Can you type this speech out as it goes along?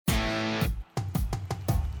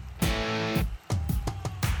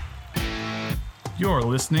You're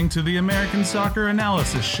listening to the American Soccer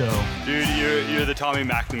Analysis Show. Dude, you're the Tommy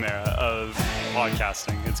McNamara of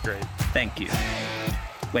podcasting. It's great. Thank you.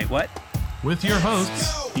 Wait, what? With your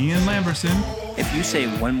hosts, Ian Lamberson. If you say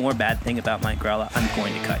one more bad thing about Mike Grella, I'm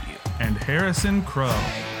going to cut you. And Harrison Crow.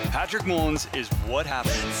 Patrick Mullins is what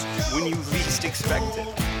happens when you least expect it.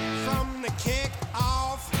 From the kick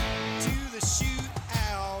off to the shoot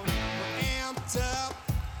out, we're amped up,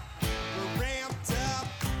 we're ramped up,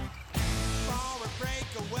 forward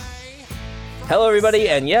breakaway. Hello, everybody,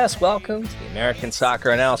 and yes, welcome to the American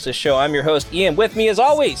Soccer Analysis Show. I'm your host, Ian. With me, as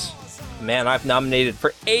always, the man I've nominated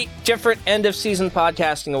for 8 different end-of-season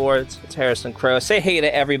podcasting awards. It's Harrison Crow. Say hey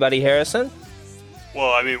to everybody, Harrison.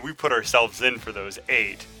 Well, I mean, we put ourselves in for those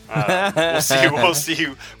 8. We'll see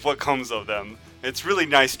what comes of them. It's really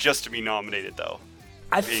nice just to be nominated, though.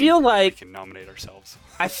 I feel like we can nominate ourselves.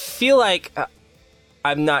 I feel like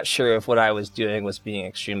I'm not sure if what I was doing was being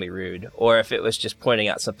extremely rude, or if it was just pointing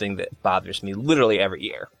out something that bothers me literally every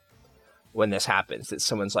year when this happens. That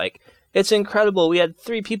someone's like, "It's incredible. We had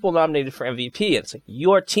 3 people nominated for MVP." And it's like,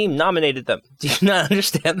 your team nominated them. Do you not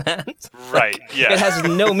understand that? Right, like, yeah. It has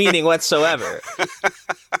no meaning whatsoever.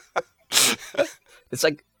 It's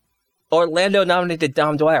like Orlando nominated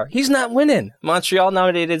Dom Dwyer. He's not winning. Montreal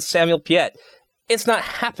nominated Samuel Piette. It's not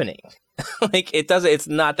happening. It's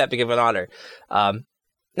not that big of an honor.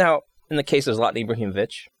 Now, in the case of Zlatan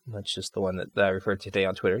Ibrahimovic, that's just the one that I referred to today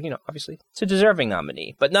on Twitter, obviously, it's a deserving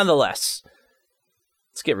nominee. But nonetheless,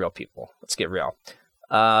 let's get real, people. Let's get real.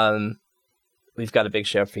 We've got a big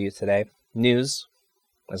show for you today. News,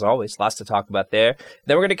 as always, lots to talk about there.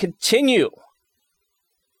 Then we're going to continue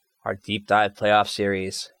our deep dive playoff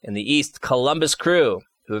series in the East. Columbus Crew,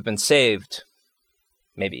 who have been saved.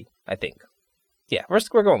 Maybe, I think. Yeah, we're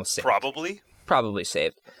going with saved. Probably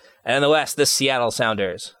saved. And in the West, the Seattle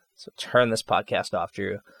Sounders. So turn this podcast off,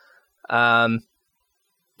 Drew.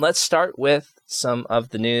 Let's start with some of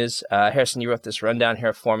the news. Harrison, you wrote this rundown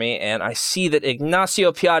here for me, and I see that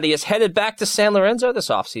Ignacio Piatti is headed back to San Lorenzo this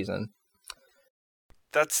offseason.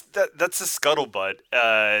 That's a scuttlebutt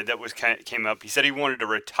that came up. He said he wanted to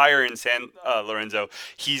retire in San Lorenzo.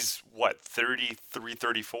 He's, 33,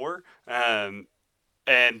 34? And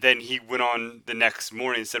then he went on the next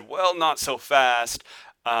morning and said, well, not so fast.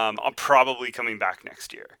 I'm probably coming back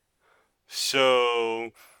next year.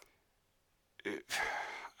 So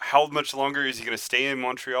how much longer is he going to stay in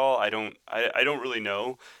Montreal? I don't really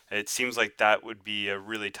know. It seems like that would be a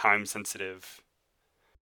really time sensitive.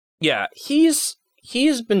 Yeah, he's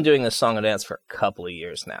been doing this song and dance for a couple of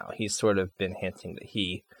years now. He's sort of been hinting that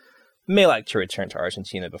he may like to return to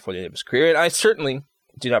Argentina before the end of his career. And I certainly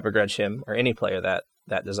do not begrudge him or any player that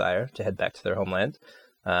desire to head back to their homeland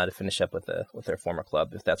to finish up with their former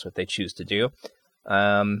club, if that's what they choose to do.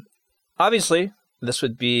 Obviously, this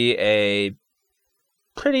would be a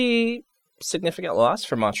pretty significant loss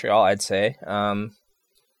for Montreal, I'd say.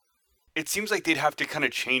 It seems like they'd have to kind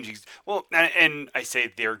of change. Well, and I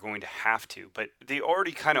say they're going to have to, but they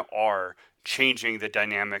already kind of are changing the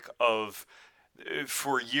dynamic of,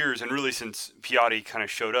 for years, and really since Piatti kind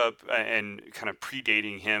of showed up and kind of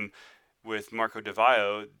predating him with Marco Di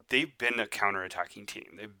Vaio, they've been a counterattacking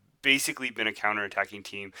team. They've basically been a counterattacking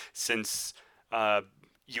team since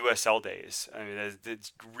USL days. I mean,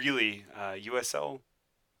 it's really USL.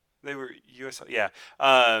 They were USL, yeah.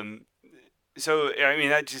 So, I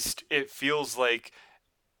mean, it feels like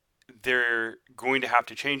they're going to have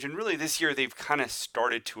to change. And really this year they've kind of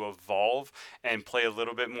started to evolve and play a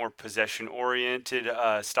little bit more possession-oriented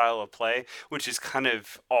style of play, which has kind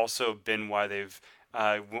of also been why they've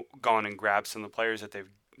gone and grabbed some of the players that they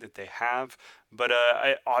have. But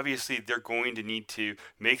obviously they're going to need to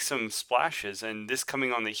make some splashes. And this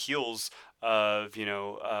coming on the heels of,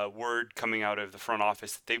 word coming out of the front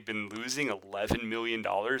office that they've been losing $11 million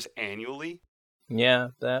annually.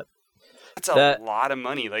 Yeah, that's a lot of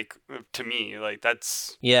money, to me.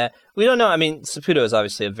 That's... Yeah, we don't know. I mean, Saputo is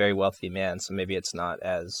obviously a very wealthy man, so maybe it's not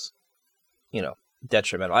as,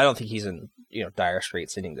 detrimental. I don't think he's in, dire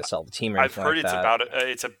straits needing to sell the team or anything. I've heard like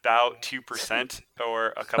it's about 2%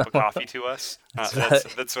 or a cup of coffee to us.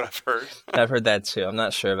 That's what I've heard. I've heard that too. I'm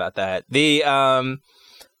not sure about that.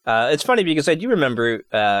 It's funny because I do remember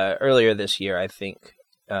earlier this year, I think,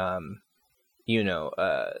 Saputo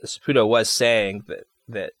was saying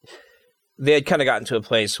that they had kind of gotten to a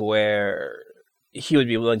place where he would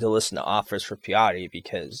be willing to listen to offers for Piatti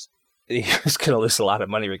because he was going to lose a lot of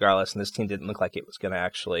money regardless, and this team didn't look like it was going to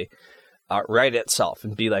actually right itself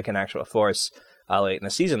and be like an actual force late in the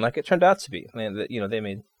season, like it turned out to be. I mean, they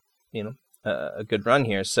made a good run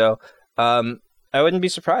here. So I wouldn't be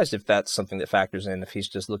surprised if that's something that factors in, if he's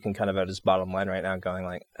just looking kind of at his bottom line right now and going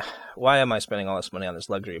like, why am I spending all this money on this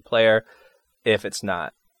luxury player if it's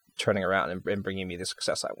not turning around and bringing me the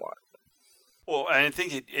success I want? Well, and I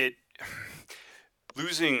think it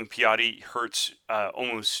losing Piatti hurts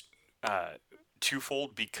almost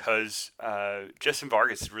twofold because Justin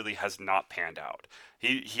Vargas really has not panned out.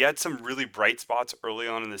 He had some really bright spots early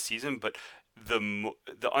on in the season, but the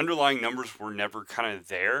underlying numbers were never kind of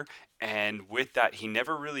there, and with that, he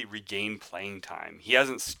never really regained playing time. He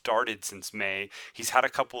hasn't started since May. He's had a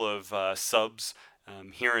couple of subs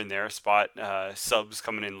here and there, subs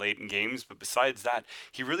coming in late in games, but besides that,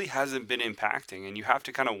 he really hasn't been impacting, and you have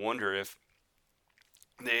to kind of wonder if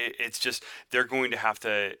it's just they're going to have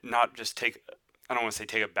to not just take, I don't want to say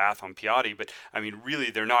take a bath on Piatti, but I mean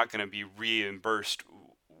really they're not going to be reimbursed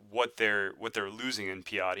what they're losing in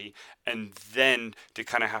Piatti, and then to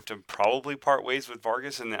kind of have to probably part ways with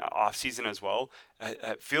Vargas in the offseason as well.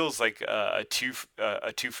 It feels like a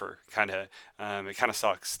twofer kind of. It kind of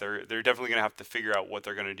sucks. They're definitely going to have to figure out what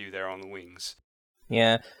they're going to do there on the wings.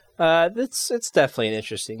 Yeah, it's definitely an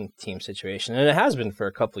interesting team situation, and it has been for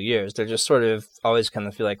a couple of years. They're just sort of always kind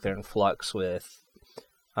of feel like they're in flux with,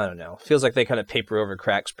 I don't know, feels like they kind of paper over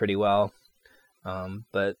cracks pretty well,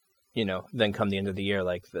 but then come the end of the year,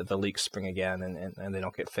 like the leaks spring again, and they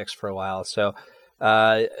don't get fixed for a while. So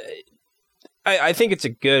I think it's a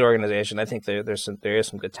good organization. I think there is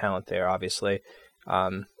some good talent there, obviously.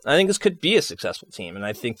 I think this could be a successful team, and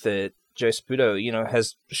I think that Joe Saputo,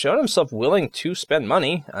 has shown himself willing to spend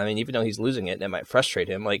money. I mean, even though he's losing it, and it might frustrate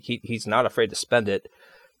him. Like he's not afraid to spend it.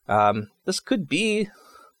 This could be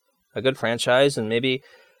a good franchise, and maybe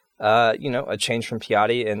a change from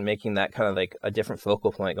Piatti and making that kind of like a different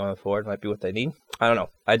focal point going forward might be what they need. I don't know.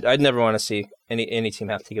 I'd never want to see any team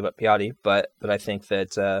have to give up Piatti, but I think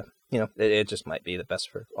that it just might be the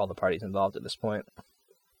best for all the parties involved at this point.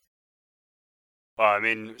 Well, I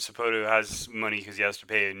mean, Saputo has money because he has to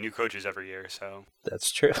pay new coaches every year, so.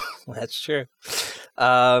 That's true. That's true.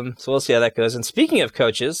 So we'll see how that goes. And speaking of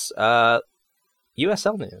coaches,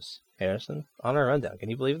 USL news, Harrison, on our rundown.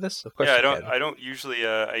 Can you believe this? Of course. Yeah, I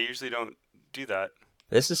usually don't do that.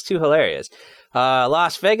 This is too hilarious.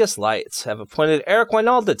 Las Vegas Lights have appointed Eric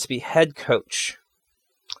Wynalda to be head coach.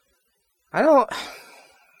 I've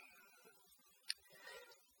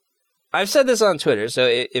said this on Twitter, so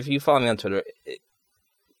if you follow me on Twitter,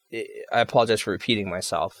 I apologize for repeating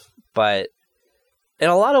myself, but in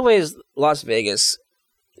a lot of ways, Las Vegas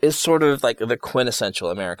is sort of like the quintessential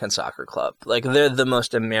American soccer club. Like, they're the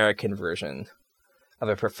most American version of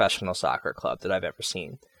a professional soccer club that I've ever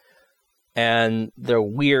seen. And they're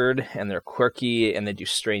weird, and they're quirky, and they do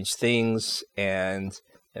strange things, and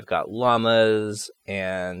they've got llamas,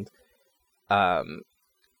 and I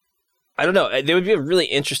don't know. They would be a really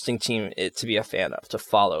interesting team to be a fan of, to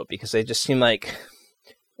follow, because they just seem like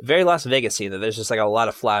very Las Vegas-y, that there's just like a lot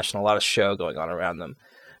of flash and a lot of show going on around them.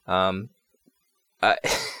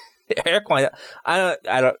 Eric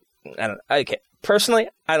Wynalda, okay. Personally,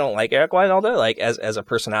 I don't like Eric Wynalda, like as a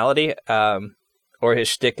personality, or his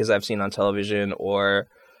shtick as I've seen on television, or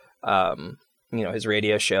his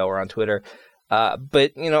radio show or on Twitter.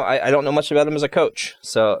 But I don't know much about him as a coach,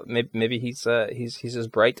 so maybe he's as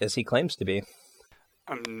bright as he claims to be.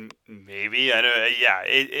 Maybe I don't. Yeah,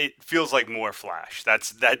 it feels like more flash.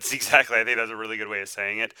 That's exactly. I think that's a really good way of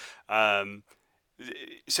saying it.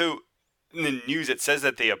 So in the news, it says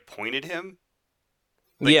that they appointed him.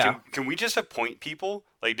 Like, yeah. Can we just appoint people?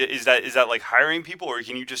 Like, is that like hiring people, or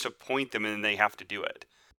can you just appoint them and then they have to do it?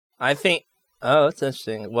 I think. Oh, that's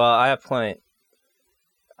interesting. Well, I appoint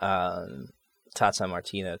Tata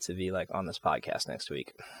Martino to be like on this podcast next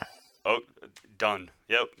week. Oh, done.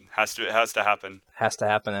 Yep, has to happen. Has to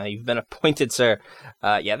happen. You've been appointed, sir.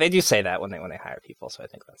 Yeah, they do say that when they hire people, so I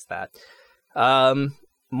think that's that.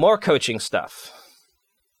 More coaching stuff.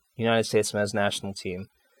 United States men's national team.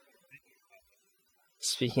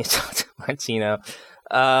 Speaking of Tata Martino,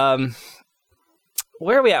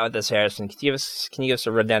 where are we at with this, Harrison? Can you give us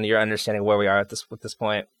a rundown of your understanding of where we are at this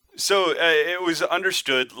point? So it was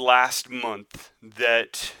understood last month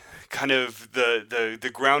that kind of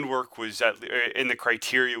the groundwork was and the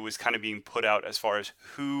criteria was kind of being put out as far as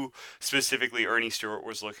who specifically Ernie Stewart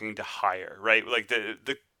was looking to hire, right? Like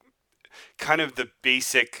the kind of the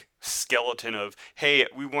basic skeleton of, hey,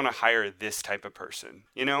 we want to hire this type of person,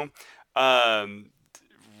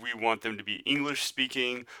 we want them to be English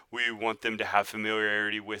speaking. We want them to have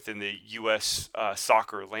familiarity within the U.S.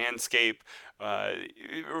 Soccer landscape.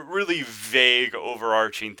 Really vague,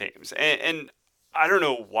 overarching themes. And I don't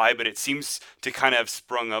know why, but it seems to kind of have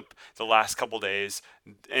sprung up the last couple days,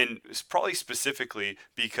 and it's probably specifically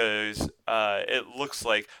because it looks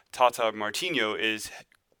like Tata Martino is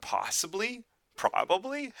probably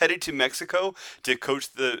headed to Mexico to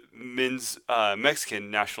coach the men's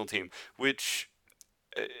Mexican national team. Which,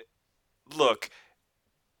 look,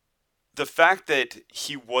 the fact that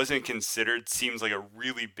he wasn't considered seems like a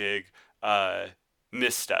really big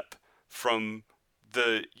misstep from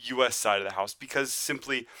the U.S. side of the house, because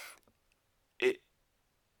simply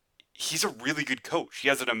he's a really good coach. He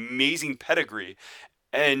has an amazing pedigree,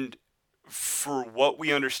 and for what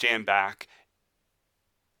we understand back,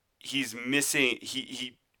 he's missing.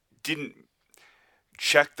 He didn't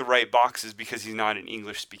check the right boxes because he's not an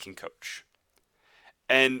English-speaking coach,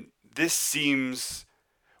 and this seems,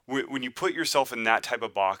 when you put yourself in that type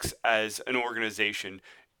of box as an organization,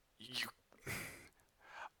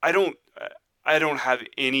 I don't have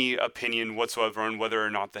any opinion whatsoever on whether or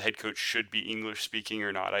not the head coach should be English speaking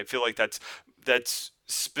or not. I feel like that's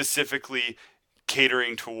specifically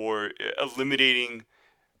catering toward eliminating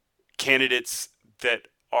candidates that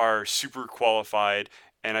are super qualified,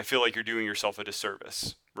 and I feel like you're doing yourself a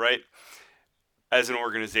disservice, right? As an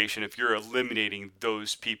organization, if you're eliminating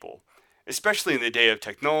those people, especially in the day of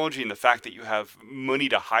technology and the fact that you have money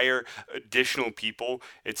to hire additional people.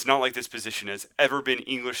 It's not like this position has ever been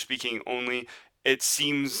English speaking only. It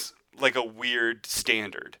seems like a weird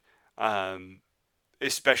standard,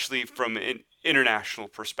 especially from an international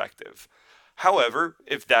perspective. However,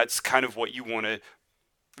 if that's kind of what you want to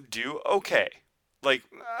do, okay. Like,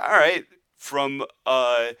 all right, from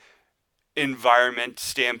a environment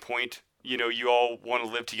standpoint, you all want to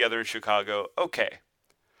live together in Chicago, okay.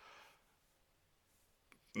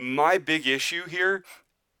 My big issue here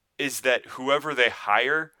is that whoever they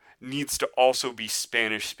hire needs to also be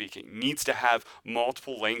Spanish speaking, needs to have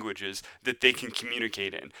multiple languages that they can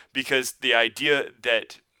communicate in. Because the idea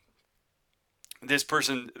that this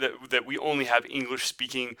person, that we only have English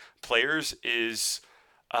speaking players is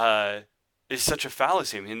such a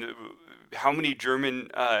fallacy. I mean, how many German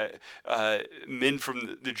men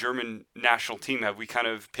from the German national team have we kind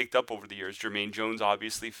of picked up over the years? Jermaine Jones,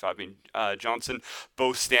 obviously, Fabian Johnson,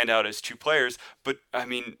 both stand out as two players. But, I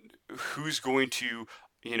mean, who's going to,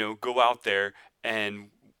 go out there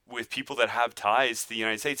and with people that have ties to the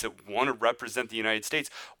United States, that want to represent the United States?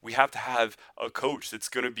 We have to have a coach that's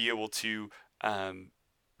going to be able to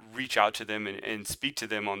reach out to them and speak to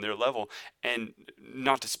them on their level, and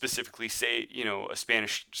not to specifically say, a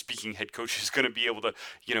Spanish speaking head coach is going to be able to,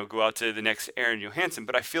 go out to the next Aaron Johansson.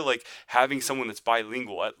 But I feel like having someone that's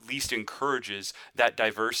bilingual at least encourages that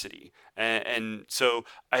diversity. And so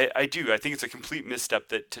I think it's a complete misstep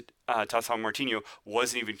that Tata Martino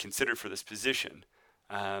wasn't even considered for this position.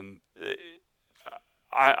 I'm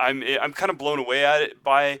kind of blown away at it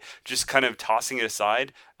by just kind of tossing it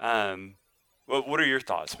aside. What are your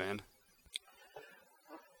thoughts, man?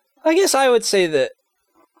 I guess what I would say is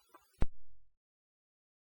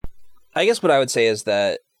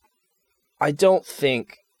that I don't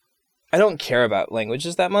care about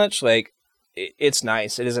languages that much. Like, it's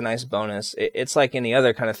nice. It is a nice bonus. It's like any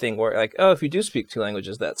other kind of thing where, like, oh, if you do speak 2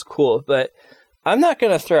 languages, that's cool. But I'm not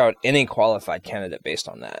going to throw out any qualified candidate based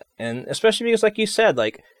on that. And especially because, like you said,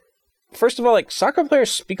 like, first of all, like, soccer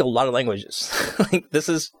players speak a lot of languages. Like,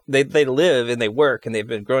 they live and they work and they've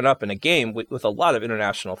been growing up in a game with a lot of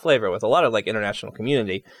international flavor, with a lot of, like, international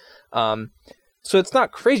community. So it's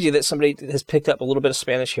not crazy that somebody has picked up a little bit of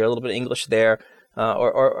Spanish here, a little bit of English there,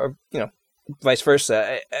 or vice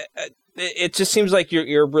versa. It just seems like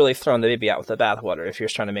you're really throwing the baby out with the bathwater if you're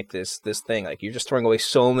trying to make this thing. Like, you're just throwing away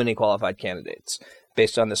so many qualified candidates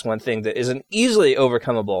based on this one thing that is an easily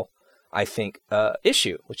overcomeable, I think,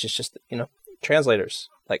 issue, which is just, translators.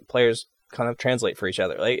 Like, players kind of translate for each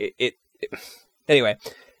other. Like, anyway,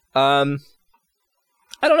 I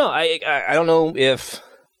don't know. I don't know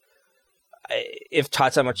if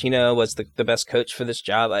Tata Martino was the best coach for this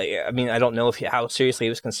job. I mean, I don't know how seriously he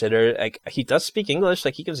was considered. Like, he does speak English.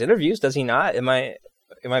 Like, he gives interviews, does he not? Am I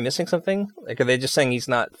missing something? Like, are they just saying he's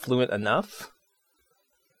not fluent enough?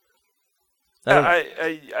 I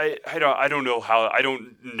don't know how. I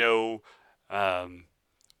don't know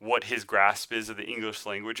what his grasp is of the English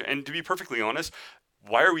language. And to be perfectly honest,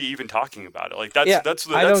 why are we even talking about it? Like, that's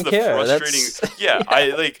the frustrating. Yeah,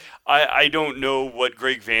 I don't know what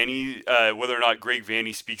Greg Vanney, whether or not Greg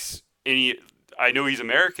Vanney speaks any. I know he's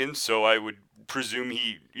American, so I would presume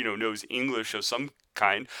he knows English of some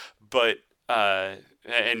kind, but.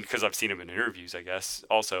 And because I've seen him in interviews, I guess,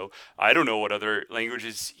 also, I don't know what other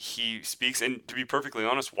languages he speaks. And to be perfectly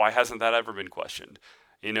honest, why hasn't that ever been questioned?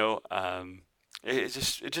 it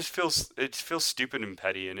feels stupid and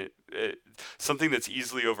petty, and it something that's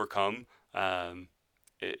easily overcome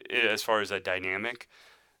as far as a dynamic.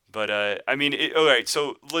 But I mean, all right.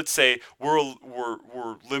 So let's say we're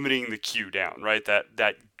limiting the queue down, right?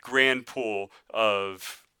 That grand pool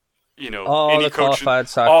of all any the coaches, qualified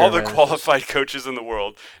soccer all the managers. qualified coaches in the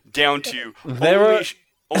world, down to There only, were-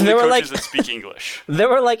 only there were coaches like- that speak English. There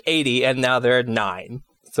were like 80, and now there are 9.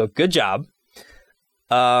 So good job.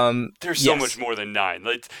 There's so yes. much more than 9.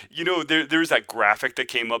 Like there's that graphic that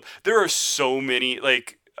came up. There are so many.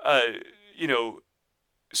 Like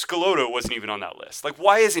Scalotto wasn't even on that list. Like,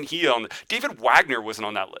 why isn't he on? David Wagner wasn't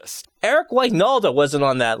on that list. Eric Wijnaldum wasn't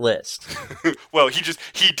on that list. Well,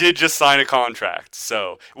 he did just sign a contract.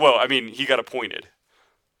 So, well, I mean, he got appointed.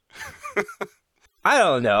 I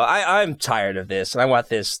don't know. I'm tired of this, and I want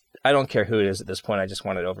this. I don't care who it is at this point. I just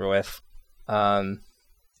want it over with. None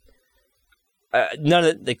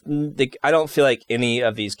of I don't feel like any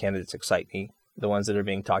of these candidates excite me. The ones that are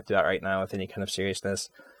being talked about right now with any kind of seriousness.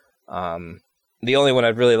 The only one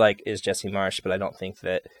I'd really like is Jesse Marsch, but I don't think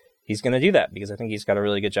that he's going to do that because I think he's got a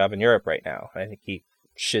really good job in Europe right now. I think he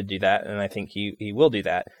should do that, and I think he will do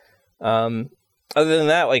that. Other than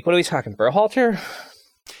that, like, what are we talking? Berhalter?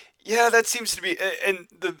 Yeah, that seems to be. And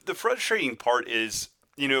the frustrating part is,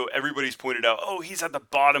 everybody's pointed out, oh, he's at the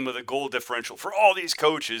bottom of the goal differential for all these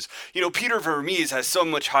coaches. Peter Vermees has so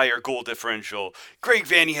much higher goal differential. Greg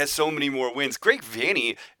Vanney has so many more wins. Greg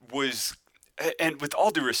Vanney was, and with all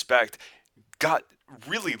due respect, got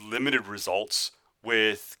really limited results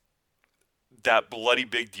with that bloody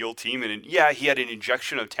big deal team. And yeah, he had an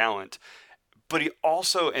injection of talent, but he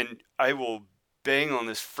also, and I will bang on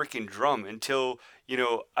this freaking drum until,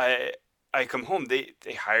 I come home, they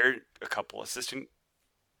hired a couple assistant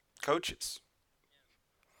coaches.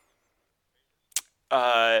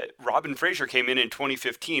 Robin Fraser came in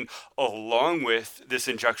 2015 along with this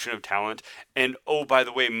injection of talent, and oh, by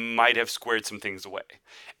the way, might have squared some things away.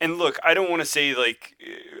 And look, I don't want to say, like,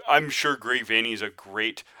 I'm sure Greg Vanney is a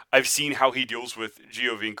great. I've seen how he deals with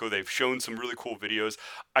Giovinco. They've shown some really cool videos.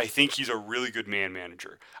 I think he's a really good man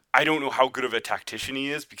manager. I don't know how good of a tactician he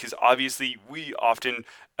is because obviously we often,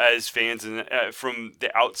 as fans and from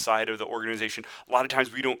the outside of the organization, a lot of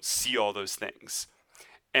times we don't see all those things.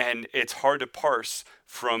 And it's hard to parse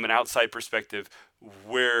from an outside perspective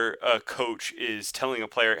where a coach is telling a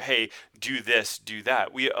player, hey, do this, do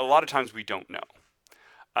that. A lot of times we don't know.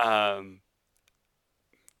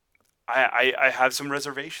 I have some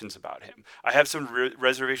reservations about him. I have some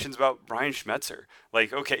reservations about Brian Schmetzer.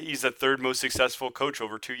 Like, okay, he's the third most successful coach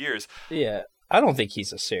over 2 years. Yeah, I don't think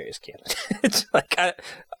he's a serious candidate.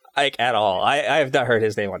 Like at all. I have not heard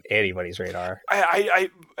his name on anybody's radar.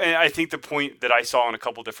 I think the point that I saw on a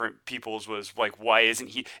couple different people's was like, why isn't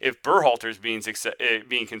he? If Berhalter's being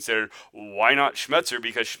considered, why not Schmetzer?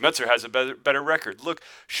 Because Schmetzer has a better record. Look,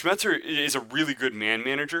 Schmetzer is a really good man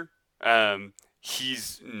manager.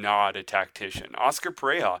 He's not a tactician. Oscar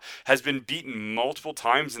Pareja has been beaten multiple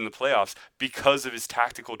times in the playoffs because of his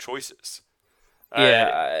tactical choices.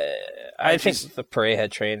 Yeah, I think the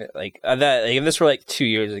Pareja train, like that. Like, if this were like 2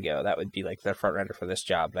 years ago, that would be like the front runner for this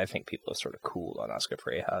job. But I think people have sort of cooled on Oscar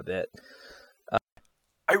Pareja a bit.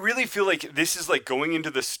 I really feel like this is like going into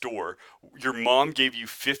the store. Your mom gave you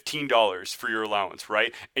 $15 for your allowance,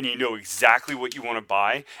 right? And you know exactly what you want to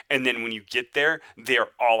buy. And then when you get there, they're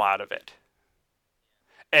all out of it.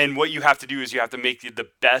 And what you have to do is you have to make the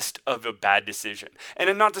best of a bad decision.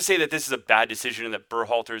 And not to say that this is a bad decision and that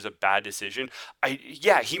Berhalter is a bad decision.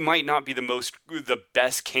 He might not be the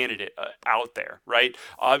best candidate out there, right?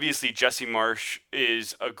 Obviously, Jesse Marsch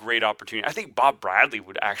is a great opportunity. I think Bob Bradley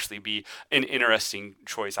would actually be an interesting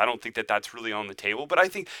choice. I don't think that that's really on the table, but I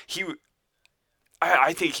think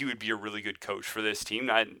I think he would be a really good coach for this team.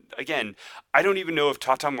 I don't even know if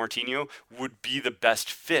Tata Martino would be the best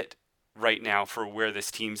fit right now for where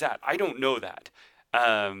this team's at. I don't know that.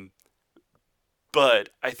 But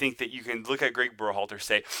I think that you can look at Greg Berhalter,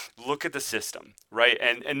 say, look at the system, right?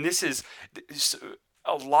 And this is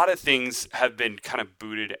a lot of things have been kind of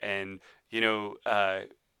booted and, it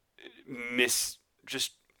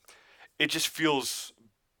just feels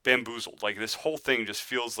bamboozled. Like this whole thing just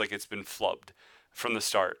feels like it's been flubbed from the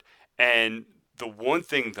start. And the one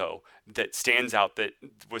thing, though, that stands out that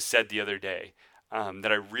was said the other day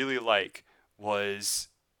that I really like was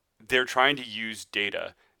they're trying to use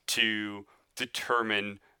data to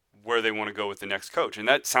determine where they want to go with the next coach. And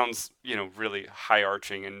that sounds, really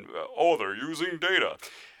high-arching and, they're using data.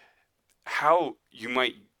 How you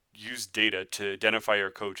might use data to identify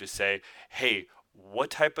your coach is say, hey, what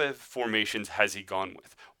type of formations has he gone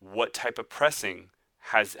with? What type of pressing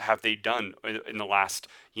have they done in the last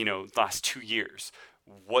last 2 years?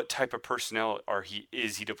 What type of personnel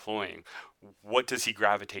is he deploying? What does he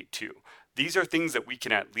gravitate to? These are things that we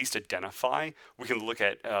can at least identify. We can look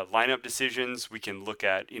at lineup decisions. We can look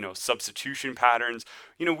at substitution patterns.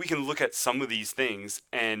 We can look at some of these things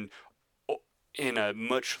and in a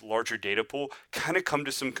much larger data pool, kind of come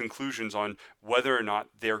to some conclusions on whether or not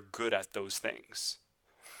they're good at those things.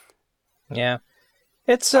 Yeah,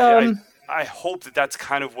 it's I hope that that's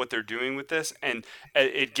kind of what they're doing with this, and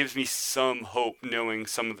it gives me some hope knowing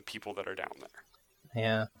some of the people that are down there.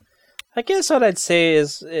 Yeah. I guess what I'd say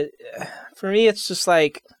is, for me, it's just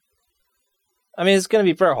like, I mean, it's going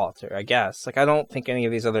to be Berhalter, I guess. Like, I don't think any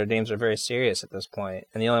of these other names are very serious at this point.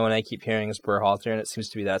 And the only one I keep hearing is Berhalter, and it seems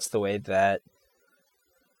to be that's the way that,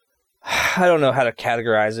 I don't know how to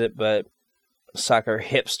categorize it, but soccer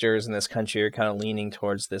hipsters in this country are kind of leaning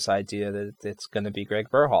towards this idea that it's going to be Greg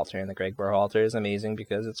Berhalter, and that Greg Berhalter is amazing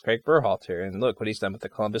because it's Greg Berhalter, and look what he's done with the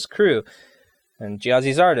Columbus Crew, and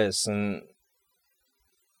Giazzi Zardes, and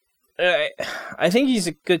I think he's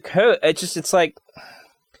a good coach. It's like,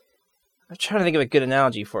 I'm trying to think of a good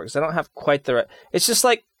analogy for it, because I don't have quite the right, it's just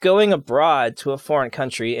like going abroad to a foreign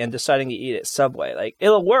country and deciding to eat at Subway. Like,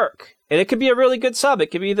 it'll work. And it could be a really good sub.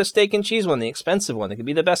 It could be the steak and cheese one, the expensive one. It could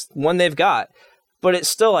be the best one they've got. But it's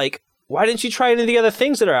still like, why didn't you try any of the other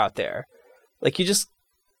things that are out there? Like, you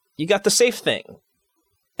got the safe thing.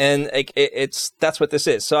 And like, that's what this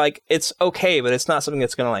is. So like, it's okay, but it's not something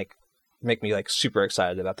that's going to like make me like super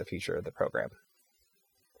excited about the future of the program.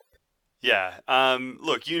 Yeah.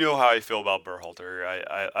 Look, you know how I feel about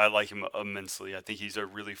Berhalter. I like him immensely. I think he's a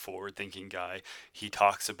really forward-thinking guy. He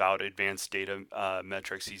talks about advanced data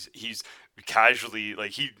metrics. He's casually,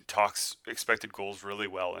 like, he talks expected goals really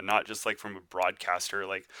well, and not just like from a broadcaster,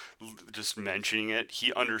 like just mentioning it.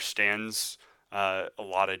 He understands a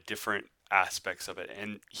lot of different aspects of it,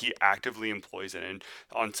 and he actively employs it. And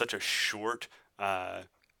on such a short,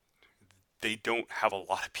 they don't have a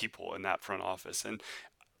lot of people in that front office, and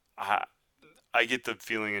I get the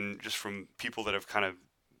feeling, and just from people that have kind of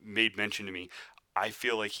made mention to me, I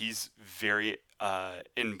feel like he's very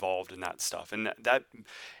involved in that stuff, and that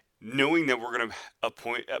knowing that we're going to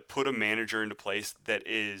put a manager into place that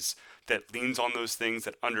leans on those things,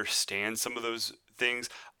 that understands some of those things,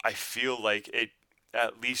 I feel like it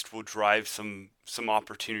at least will drive some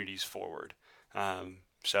opportunities forward.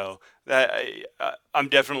 So that I'm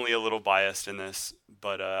definitely a little biased in this,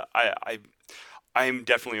 but I am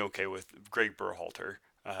definitely okay with Greg Berhalter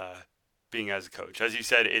being as a coach. As you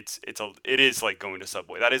said, it is like going to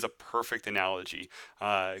Subway. That is a perfect analogy.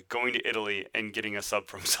 Going to Italy and getting a sub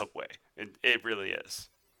from Subway. It really is.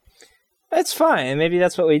 It's fine. Maybe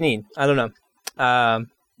that's what we need. I don't know.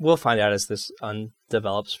 We'll find out as this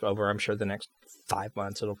develops over, I'm sure, the next 5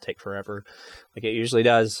 months. It'll take forever, like it usually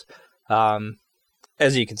does.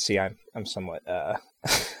 As you can see, I'm somewhat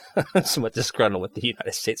somewhat disgruntled with the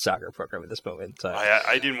United States soccer program at this moment.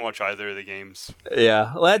 I didn't watch either of the games.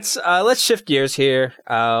 Yeah, let's shift gears here.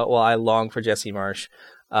 While I long for Jesse Marsch,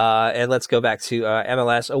 and let's go back to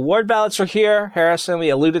MLS. Award ballots are here, Harrison. We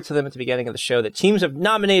alluded to them at the beginning of the show that teams have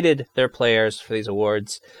nominated their players for these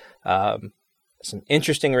awards. Some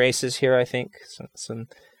interesting races here, I think. Some,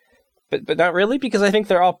 but not really, because I think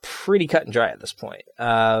they're all pretty cut and dry at this point.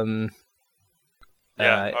 Yeah,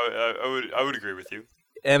 I would agree with you.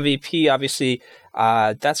 MVP, obviously,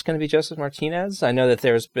 that's going to be Joseph Martinez. I know that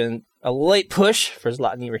there's been a late push for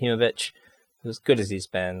Zlatan Ibrahimovic. As good as he's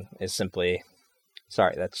been, is simply,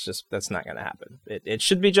 sorry, that's not going to happen. It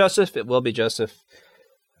should be Joseph. It will be Joseph.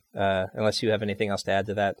 Unless you have anything else to add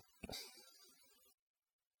to that.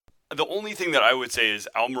 The only thing that I would say is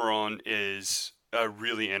Almiron is a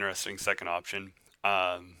really interesting second option.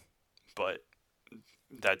 But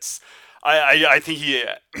that's, I think he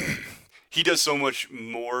does so much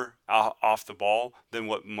more off the ball than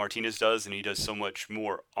what Martinez does, and he does so much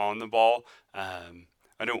more on the ball.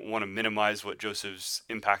 I don't want to minimize what Joseph's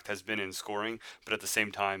impact has been in scoring, but at the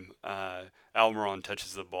same time, Almiron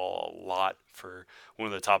touches the ball a lot for one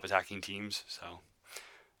of the top attacking teams. So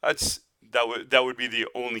that would be the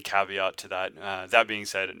only caveat to that. That being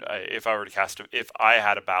said, if I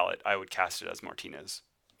had a ballot, I would cast it as Martinez.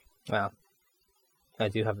 Wow. I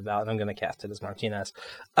do have a ballot. I'm going to cast it as Martinez.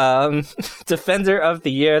 Defender of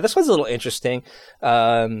the year. This one's a little interesting.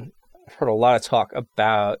 I've heard a lot of talk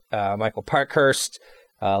about Michael Parkhurst,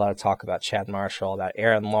 a lot of talk about Chad Marshall, about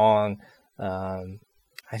Aaron Long.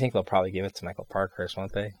 I think they'll probably give it to Michael Parkhurst,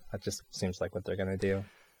 won't they? That just seems like what they're going to do.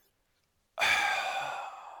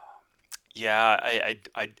 Yeah,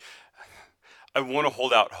 I want to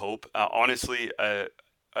hold out hope. Honestly,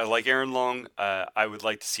 I like Aaron Long. I would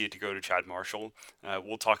like to see it to go to Chad Marshall.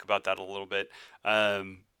 We'll talk about that a little bit.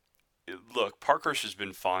 Look, Parkhurst has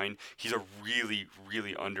been fine. He's a really,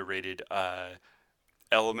 really underrated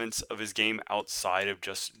elements of his game outside of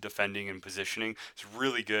just defending and positioning. It's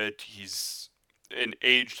really good. He's an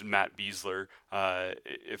aged Matt Beasler,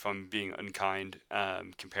 if I'm being unkind,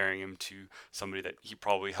 comparing him to somebody that he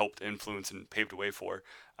probably helped influence and paved the way for.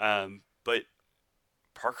 But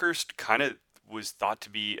Parkhurst kind of was thought to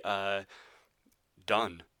be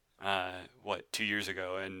done 2 years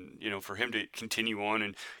ago, and for him to continue on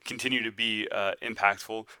and continue to be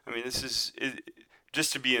impactful. I mean, this is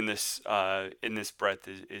just to be in this breadth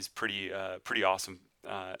is pretty awesome.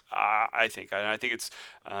 I think, and I think it's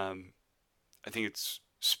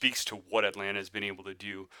speaks to what Atlanta has been able to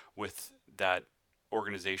do with that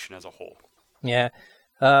organization as a whole. Yeah.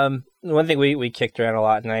 One thing we kicked around a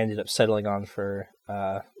lot, and I ended up settling on for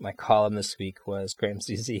my column this week, was Graham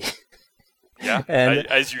Zusi. Yeah, and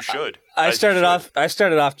as you should. I started off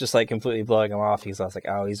just like completely blowing him off because I was like,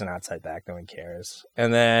 oh, he's an outside back, no one cares.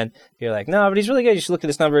 And then you're like, no, but he's really good. You should look at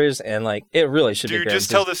his numbers, and like it really should be. Dude,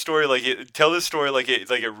 just tell this story like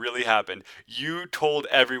it really happened. You told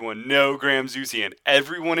everyone no Graham Zusi, and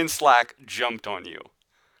everyone in Slack jumped on you.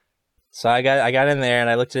 So I got in there and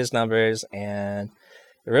I looked at his numbers, and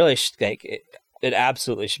it really it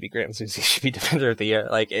absolutely should be Graham Zusi. He should be Defender of the Year.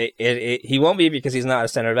 Like he won't be because he's not a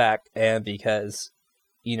center back, and because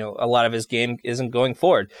a lot of his game isn't going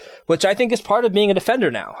forward, which I think is part of being a defender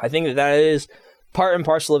now. I think that is part and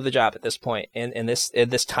parcel of the job at this point in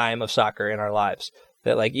this time of soccer in our lives.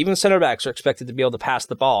 That like even center backs are expected to be able to pass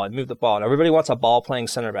the ball and move the ball, and everybody wants a ball playing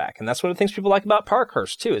center back, and that's one of the things people like about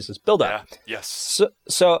Parkhurst too, is his build up. Yeah. Yes.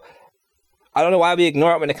 So I don't know why we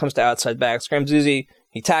ignore it when it comes to outside backs. Graham Zusi,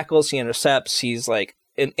 he tackles, he intercepts, he's like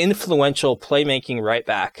an influential playmaking right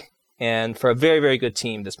back, and for a very, very good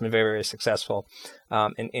team that's been very, very successful,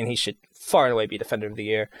 and he should far and away be Defender of the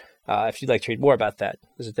Year. If you'd like to read more about that,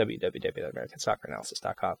 visit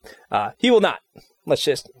www.americansocceranalysis.com. He will not. Let's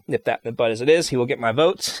just nip that in the bud as it is. He will get my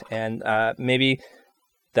vote, and maybe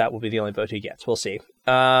that will be the only vote he gets. We'll see.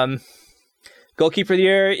 Goalkeeper of the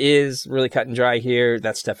Year is really cut and dry here.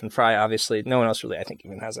 That's Stephen Fry, obviously. No one else really, I think,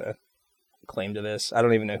 even has a claim to this. I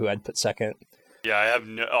don't even know who I'd put second. Yeah, I have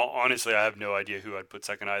no idea who I'd put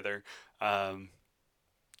second either.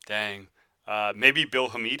 Maybe Bill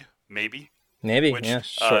Hamid, maybe.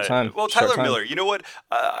 Short time. Well, Tyler Miller, you know what?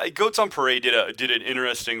 Goats on Parade did an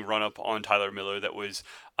interesting run-up on Tyler Miller that was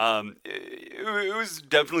it was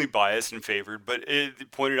definitely biased and favored, but it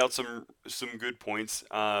pointed out some good points.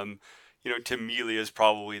 Tim Melia is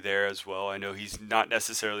probably there as well. I know he's not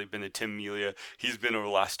necessarily been the Tim Melia he's been over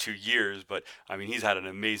the last 2 years, but I mean he's had an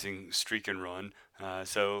amazing streak and run.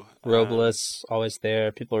 Robles always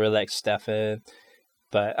there. People really like Stefan,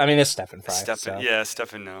 but I mean it's Stephen Fry. Stefan.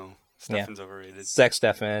 No, Stefan's overrated. Zach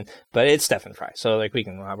Stefan, but it's Stephen Fry, so like we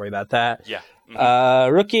can not worry about that. Yeah.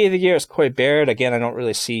 Mm-hmm. Rookie of the Year is Corey Baird. Again, I don't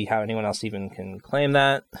really see how anyone else even can claim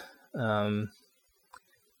that.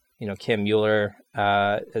 Kim Mueller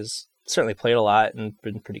has certainly played a lot and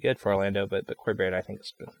been pretty good for Orlando, but Corey Baird, I think,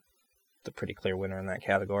 has been the pretty clear winner in that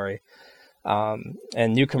category. And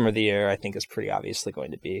Newcomer of the Year, I think, is pretty obviously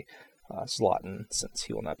going to be Zlatan, since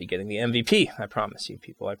he will not be getting the MVP. I promise you,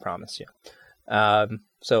 people. I promise you.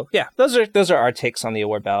 So yeah, those are our takes on the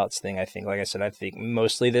award ballots thing. I think, like I said, I think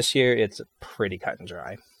mostly this year it's pretty cut and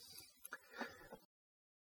dry.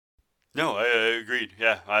 No, I agreed.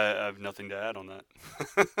 Yeah, I have nothing to add on that.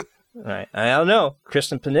 All right. I don't know.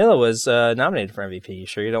 Kristen Panilla was nominated for MVP. You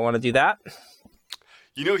sure you don't want to do that?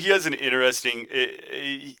 He has an interesting...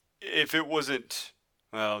 If it wasn't...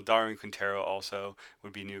 Well, Darwin Quintero also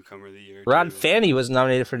would be Newcomer of the Year. Rod Fanny was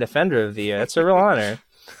nominated for Defender of the Year. That's a real honor.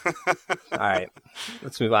 All right.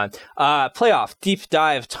 Let's move on. Playoff. Deep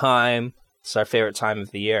dive time. It's our favorite time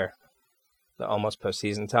of the year. The almost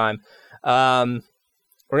postseason time.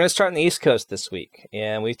 We're going to start on the East Coast this week,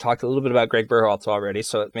 and we've talked a little bit about Greg Berhalter already,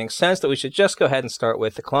 so it makes sense that we should just go ahead and start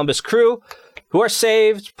with the Columbus Crew, who are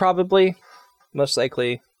saved, probably, most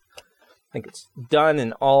likely. I think it's done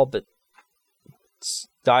and all but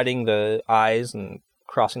dotting the I's and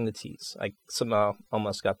crossing the T's. I somehow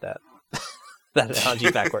almost got that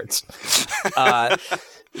analogy backwards.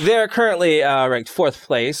 They're currently ranked 4th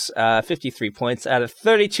place, 53 points out of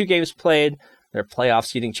 32 games played. Their playoff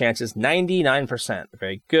seeding chances, 99%.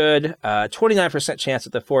 Very good. 29% chance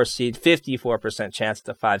at the 4th seed, 54% chance at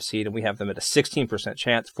the 5 seed, and we have them at a 16%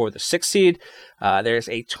 chance for the 6th seed. There's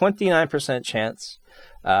a 29% chance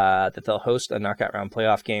that they'll host a knockout round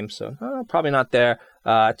playoff game, so probably not there.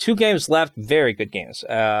 2 games left, very good games.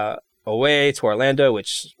 Away to Orlando,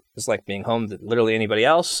 which is like being home to literally anybody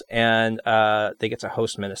else, and they get to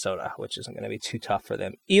host Minnesota, which isn't going to be too tough for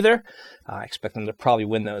them either. I expect them to probably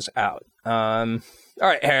win those out. All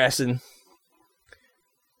right, Harrison.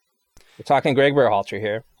 We're talking Greg Berhalter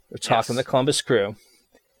here. We're talking the Columbus Crew.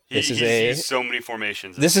 He's used so many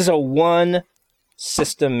formations. This is a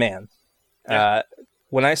one-system man. Yeah.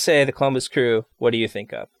 When I say the Columbus Crew, what do you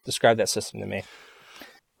think of? Describe that system to me.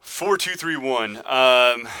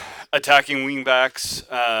 4-2-3-1. Attacking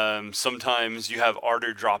wingbacks. Sometimes you have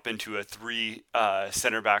Arter drop into a 3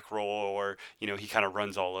 center back role, or he kind of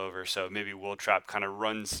runs all over. So maybe Will Trapp kind of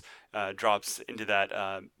drops into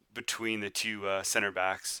that between the 2 center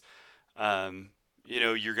backs.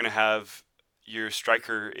 You're going to have your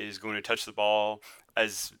striker is going to touch the ball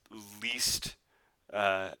as least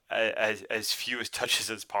as few as touches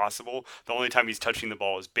as possible. The only time he's touching the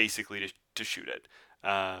ball is basically to shoot it.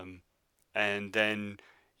 And then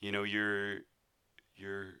your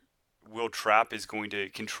Will Trapp is going to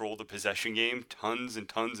control the possession game. Tons and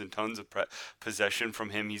tons and tons of possession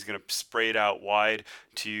from him. He's going to spray it out wide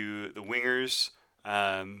to the wingers,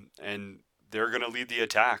 and they're going to lead the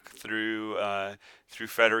attack through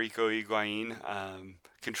Federico Higuain,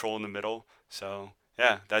 control in the middle. So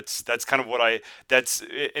yeah, that's kind of that's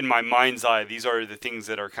in my mind's eye. These are the things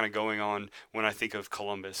that are kind of going on when I think of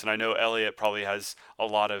Columbus. And I know Elliot probably has a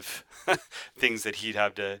lot of things that he'd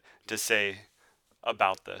have to say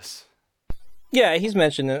about this. Yeah, he's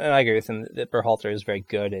mentioned, and I agree with him, that Berhalter is very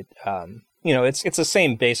good at, it's the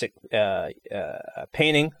same basic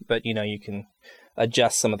painting, but, you can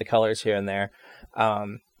adjust some of the colors here and there,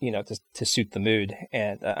 to suit the mood.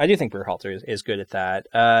 And I do think Berhalter is good at that.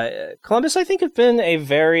 Columbus, I think, have been a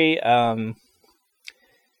very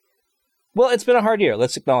it's been a hard year.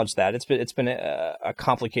 Let's acknowledge that. It's been a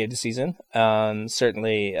complicated season.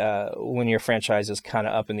 Certainly, when your franchise is kind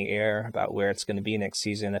of up in the air about where it's going to be next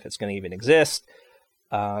season, if it's going to even exist,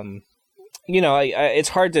 it's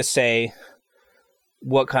hard to say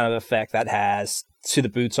what kind of effect that has to the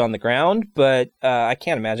boots on the ground, but I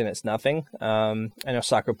can't imagine it's nothing. I know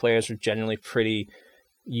soccer players are generally pretty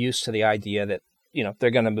used to the idea that they're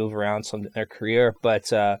going to move around some in their career,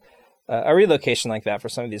 but a relocation like that for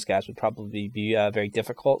some of these guys would probably be very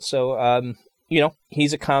difficult. So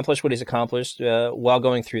he's accomplished what he's accomplished while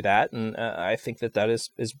going through that, and I think that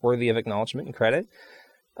is worthy of acknowledgement and credit.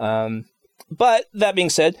 But that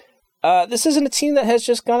being said, this isn't a team that has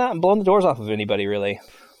just gone out and blown the doors off of anybody, really.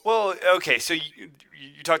 Well, okay, so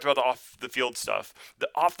you talked about the off-the-field stuff. The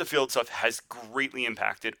off-the-field stuff has greatly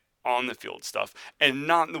impacted on-the-field stuff, and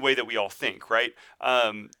not in the way that we all think, right?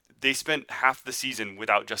 They spent half the season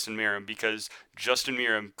without Justin Meram because Justin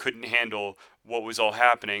Meram couldn't handle what was all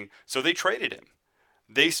happening, so they traded him.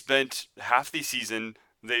 They spent half the season,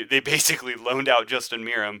 they basically loaned out Justin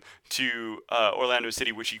Meram to Orlando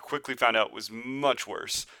City, which he quickly found out was much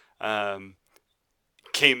worse.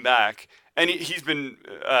 Came back, and he's been,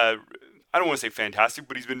 I don't want to say fantastic,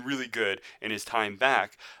 but he's been really good in his time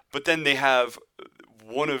back. But then they have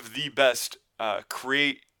one of the best shot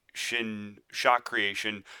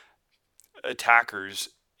creation attackers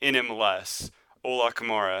in MLS, Ola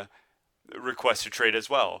Kamara, request to trade as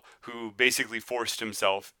well, who basically forced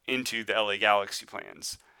himself into the LA Galaxy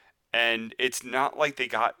plans. And it's not like they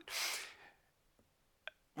got,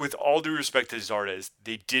 with all due respect to Zardes,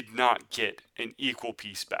 they did not get an equal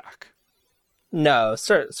piece back. No,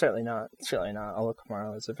 certainly not. Certainly not. Ola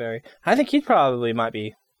Kamara is I think he probably might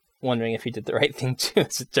be wondering if he did the right thing too,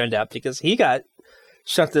 as it turned out, because he got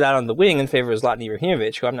shunted out on the wing in favor of Zlatan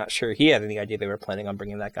Ibrahimovic, who I'm not sure he had any idea they were planning on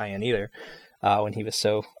bringing that guy in either, when he was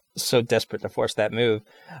so desperate to force that move.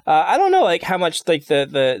 I don't know, how much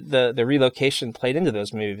the relocation played into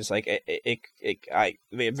those moves. It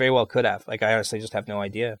very well could have. I honestly just have no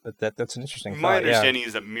idea. But that's an interesting thought. My understanding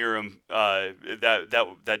is that Meram,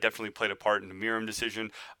 that definitely played a part in the Meram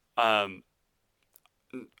decision. I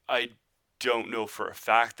don't know for a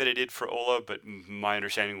fact that it did for Ola, but my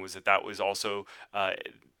understanding was that was also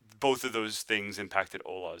both of those things impacted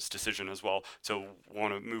Ola's decision as well to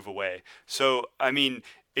want to move away. So, I mean,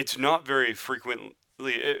 it's not very frequent,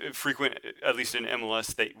 at least in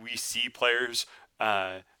MLS, that we see players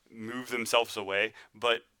move themselves away.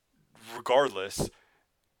 But regardless,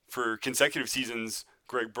 for consecutive seasons,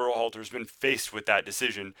 Greg Berhalter's been faced with that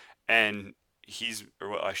decision, and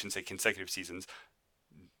I shouldn't say consecutive seasons.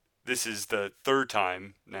 This is the third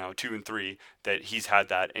time now, 2 and 3, that he's had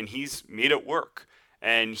that, and he's made it work.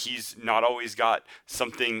 And he's not always got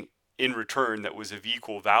something in return that was of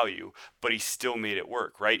equal value, but he still made it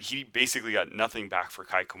work, right? He basically got nothing back for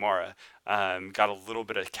Kai Kamara, got a little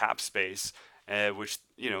bit of cap space, which,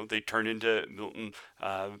 they turned into Milton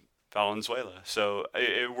Valenzuela. So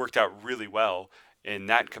it worked out really well in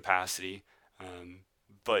that capacity.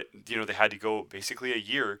 But they had to go basically a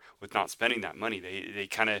year with not spending that money. They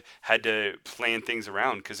kind of had to plan things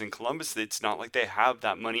around, because in Columbus, it's not like they have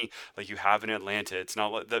that money like you have in Atlanta. It's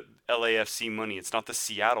not like the LAFC money. It's not the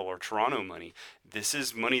Seattle or Toronto money. This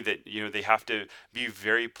is money that they have to be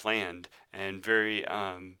very planned and very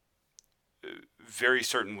very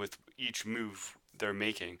certain with each move they're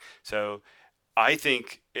making. So I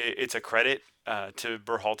think it's a credit to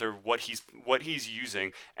Berhalter what he's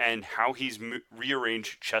using and how he's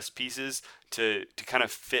rearranged chess pieces to kind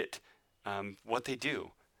of fit what they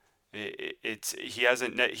do.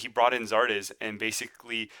 He brought in Zardes and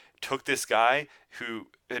basically took this guy who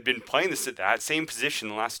had been playing that same position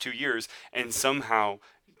the last 2 years and somehow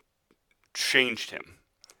changed him.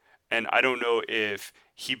 And I don't know if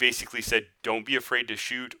he basically said, don't be afraid to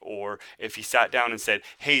shoot, or if he sat down and said,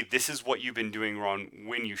 hey, this is what you've been doing wrong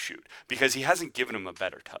when you shoot. Because he hasn't given him a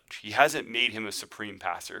better touch. He hasn't made him a supreme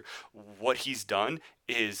passer. What he's done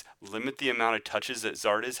is limit the amount of touches that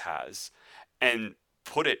Zardes has and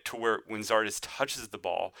put it to where when Zardes touches the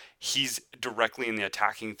ball, he's directly in the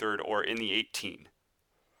attacking third or in the 18.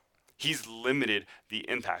 He's limited the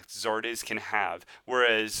impact Zardes can have.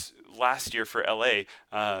 Whereas last year for LA,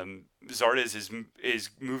 Zardes is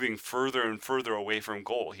moving further and further away from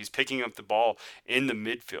goal. He's picking up the ball in the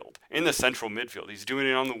midfield, in the central midfield. He's doing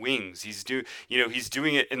it on the wings. He's doing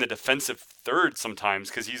it in the defensive third sometimes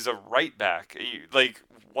because he's a right back. Like,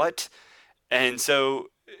 what? And so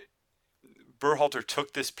Berhalter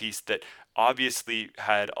took this piece that obviously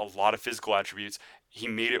had a lot of physical attributes. He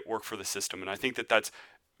made it work for the system, and I think that that's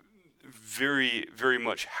very, very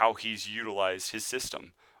much how he's utilized his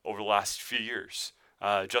system over the last few years.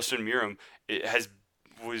 Justin Meram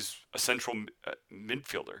was a central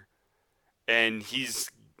midfielder, and he's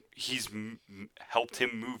helped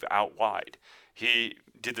him move out wide. He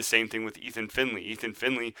did the same thing with Ethan Finley. Ethan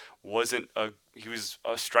Finley he was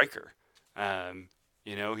a striker. I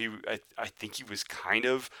think he was kind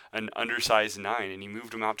of an undersized 9, and he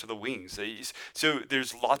moved him out to the wings. So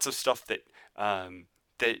there's lots of stuff that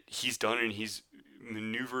he's done, and he's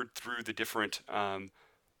maneuvered through the different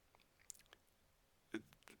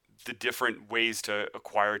ways to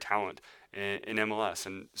acquire talent in MLS.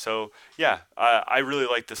 And so, yeah, I really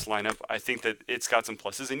like this lineup. I think that it's got some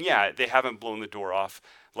pluses, and yeah, they haven't blown the door off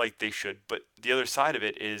like they should. But the other side of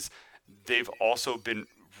it is they've also been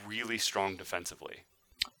really strong defensively.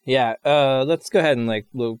 Yeah, let's go ahead and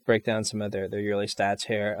we'll break down some of their yearly stats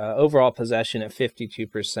here. Overall possession at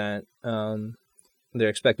 52%. Their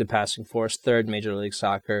expected passing for is third in Major League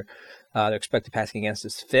Soccer. Their expected passing against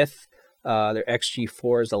is fifth. Their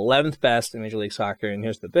XG4 is 11th best in Major League Soccer. And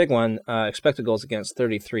here's the big one. Expected goals against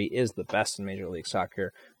 33 is the best in Major League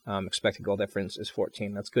Soccer. Expected goal difference is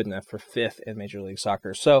 14. That's good enough for fifth in Major League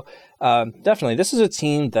Soccer. So definitely, this is a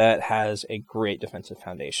team that has a great defensive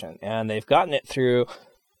foundation. And they've gotten it through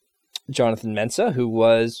Jonathan Mensah, who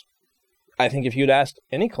was, I think if you'd asked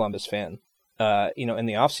any Columbus fan, in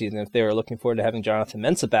the offseason, if they were looking forward to having Jonathan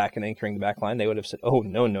Mensah back and anchoring the back line, they would have said, oh,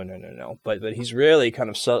 no. But he's really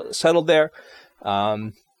kind of settled there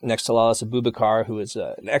next to Lalas Abubakar, who was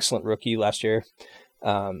an excellent rookie last year.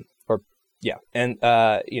 He's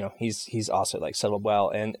also settled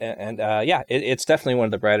well. It's definitely one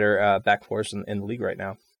of the brighter back fours in the league right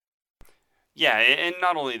now. Yeah, and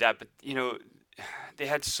not only that, but, they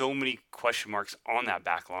had so many question marks on that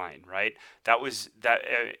back line, right? I don't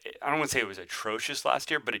want to say it was atrocious last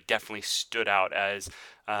year, but it definitely stood out as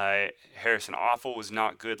Harrison Offal was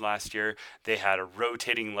not good last year. They had a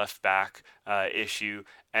rotating left back issue,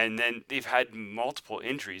 and then they've had multiple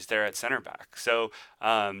injuries there at center back. So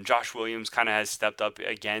Josh Williams kind of has stepped up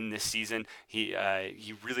again this season. He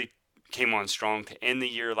really came on strong to end the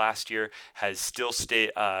year last year, has still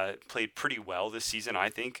played pretty well this season, I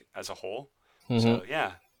think, as a whole. So,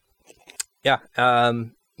 yeah. Yeah.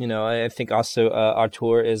 I think also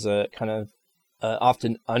Artur is a kind of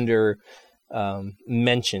often under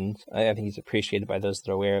mentioned. I think he's appreciated by those that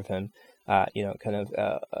are aware of him.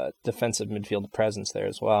 Defensive midfield presence there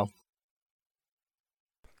as well.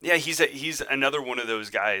 Yeah, he's another one of those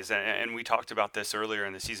guys, and we talked about this earlier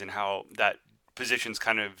in the season, how that position's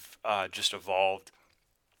kind of just evolved.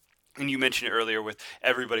 And you mentioned it earlier with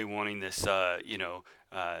everybody wanting this,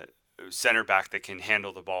 center back that can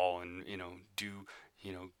handle the ball and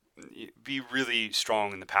be really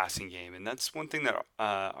strong in the passing game, and that's one thing that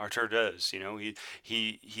Artur does.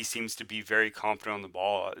 He seems to be very confident on the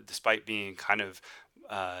ball, despite being kind of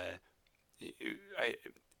I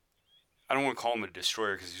don't want to call him a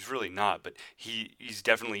destroyer because he's really not, but he's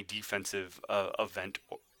definitely defensive event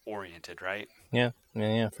oriented, right? Yeah,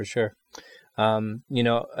 for sure. The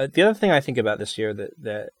other thing I think about this year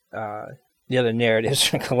that the other narratives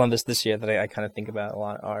from Columbus this year that I kind of think about a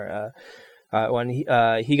lot are when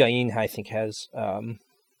Higuaín, I think, has kind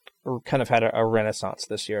of had a renaissance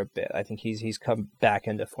this year a bit. I think he's come back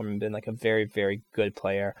into form and been like a very, very good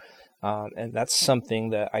player, and that's something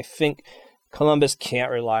that I think Columbus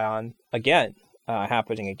can't rely on again.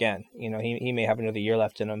 Happening again. He may have another year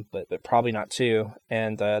left in him, but probably not two,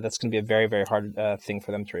 and that's going to be a very, very hard thing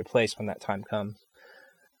for them to replace when that time comes.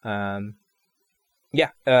 The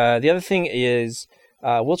other thing is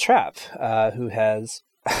Wil Trapp, who has,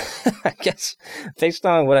 I guess, based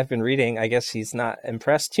on what I've been reading, I guess he's not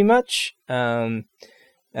impressed too much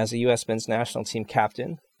as a U.S. men's national team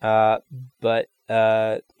captain, but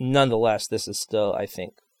nonetheless, this is still, I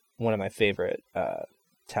think, one of my favorite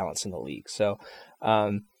talents in the league. So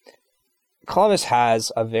Columbus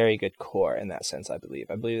has a very good core in that sense. I believe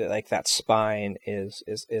that like that spine is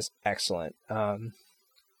excellent.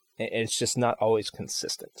 It's just not always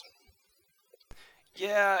consistent.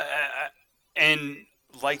 Yeah, and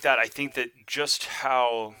like that, I think that just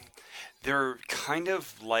how they're kind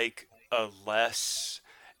of like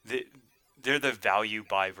they're the value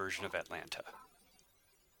buy version of Atlanta.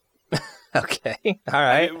 Okay, all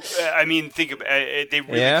right. I mean, think about it. They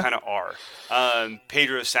really kind of are.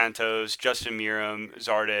 Pedro Santos, Justin Meram,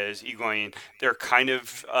 Zardes, Higuaín, they're kind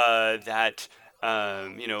of that,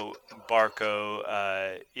 Barco,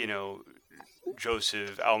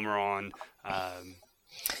 Joseph, Almiron,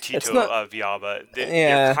 Tito, Villalba.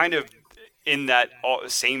 They're kind of in that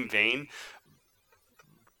same vein,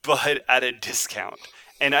 but at a discount.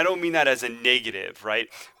 And I don't mean that as a negative, right?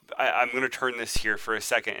 I'm going to turn this here for a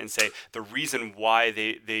second and say the reason why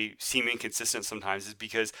they seem inconsistent sometimes is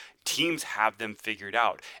because teams have them figured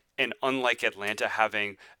out. And unlike Atlanta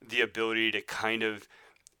having the ability to kind of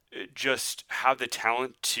just have the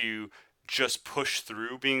talent to just push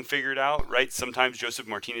through being figured out, right? Sometimes Joseph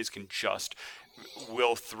Martinez can just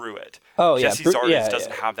will through it. Oh, Jesse Zardes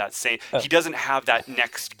doesn't have that same. He doesn't have that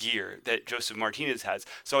next gear that Joseph Martinez has.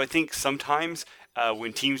 So I think sometimes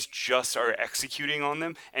when teams just are executing on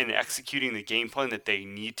them and executing the game plan that they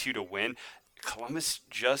need to win, Columbus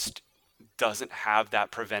just doesn't have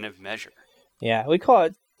that preventive measure. Yeah, we call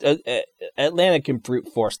it Atlanta can brute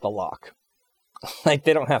force the lock. Like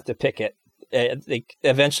they don't have to pick it.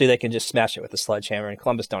 Eventually they can just smash it with a sledgehammer, and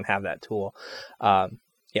Columbus don't have that tool.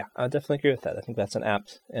 Yeah, I definitely agree with that. I think that's an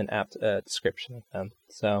apt description of them.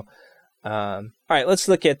 So, all right, let's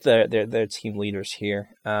look at their team leaders here.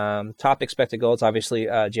 Top expected goals, obviously,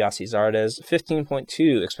 Gyasi Zardes,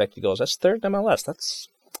 15.2 expected goals. That's third in MLS. That's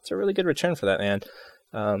a really good return for that man.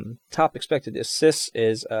 Top expected assists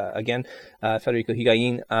is, again, Federico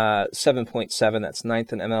Higuaín, 7.7. That's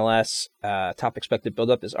ninth in MLS. Top expected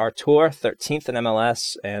buildup is Artur, 13th in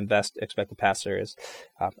MLS. And best expected passer is,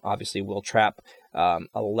 obviously, Wil Trapp,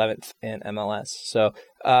 11th in MLS. So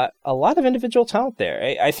a lot of individual talent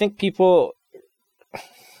there. I think people...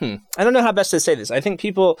 I don't know how best to say this. I think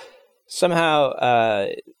people somehow...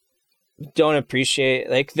 don't appreciate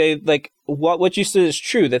what you said is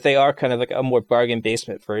true, that they are kind of like a more bargain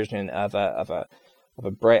basement version of a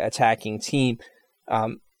bright attacking team.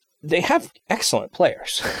 They have excellent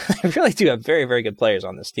players. They really do have very, very good players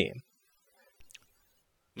on this team.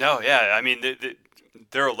 No, yeah, I mean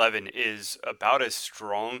their 11 is about as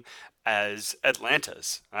strong as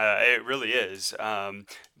Atlanta's. It really is.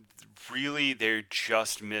 Really, they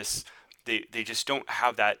just miss. They just don't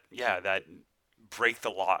have that. Yeah, that break the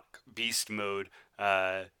lock beast mode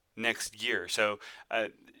next year. So I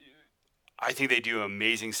think they do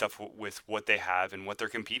amazing stuff with what they have and what they're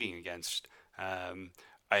competing against.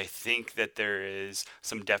 I think that there is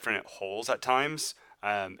some definite holes at times,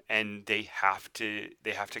 and they have to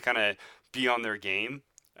kind of be on their game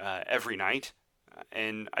every night.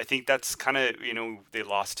 And I think that's kind of, they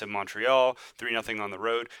lost to Montreal 3-0 on the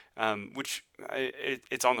road, which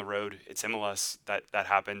it's on the road. It's MLS that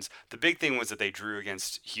happens. The big thing was that they drew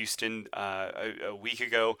against Houston a week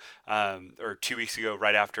ago, or 2 weeks ago,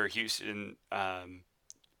 right after Houston, or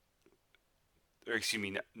excuse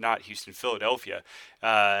me, not Houston, Philadelphia,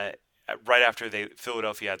 right after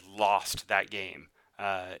Philadelphia had lost that game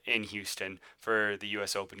in Houston for the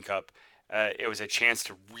U.S. Open Cup. It was a chance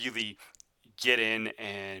to really get in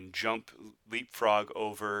and leapfrog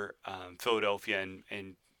over Philadelphia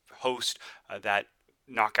and host that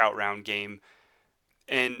knockout round game,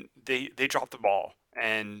 and they dropped the ball,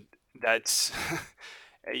 and that's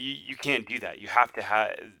you can't do that. You have to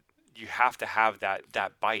have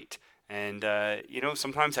that bite, and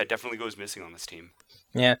sometimes that definitely goes missing on this team.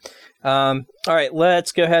 Yeah. All right,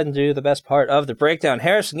 let's go ahead and do the best part of the breakdown.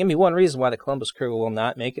 Harrison, give me one reason why the Columbus Crew will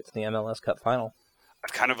not make it to the MLS Cup final.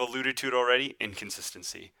 I've kind of alluded to it already,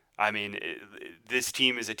 inconsistency. I mean, this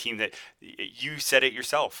team is a team that, you said it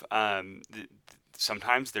yourself,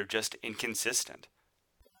 sometimes they're just inconsistent.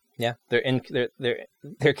 Yeah,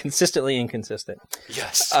 they're consistently inconsistent.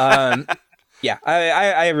 Yes. Yeah,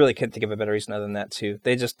 I really can't think of a better reason other than that, too.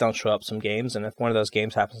 They just don't show up some games, and if one of those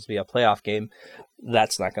games happens to be a playoff game,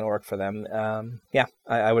 that's not going to work for them. Yeah,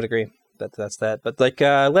 I would agree. That's that. But,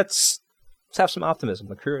 let's have some optimism.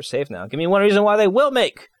 The Crew are safe now. Give me one reason why they will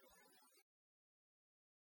make.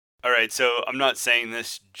 All right, so I'm not saying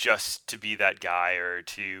this just to be that guy or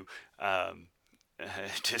to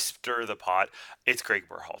to stir the pot. It's Greg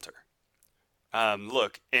Berhalter.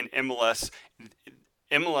 Look, in MLS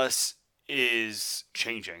is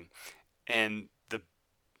changing, and the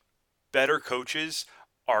better coaches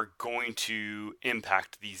are going to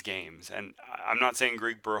impact these games. And I'm not saying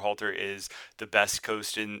Greg Berhalter is the best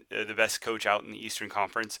coach out in the Eastern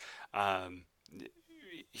Conference.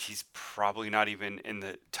 He's probably not even in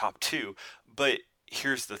the top 2. But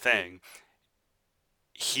here's the thing.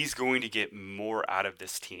 He's going to get more out of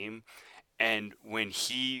this team. And when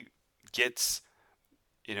he gets,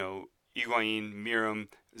 Higuain, Miram,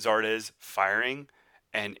 Zardes firing,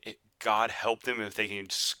 and God help them if they can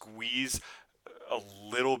squeeze a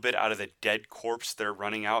little bit out of the dead corpse they're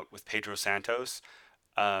running out with Pedro Santos,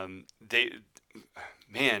 they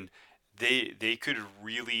could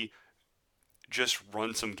really just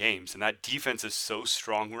run some games. And that defense is so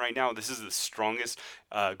strong right now. This is the strongest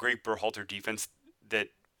Greg Berhalter defense that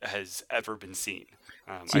has ever been seen.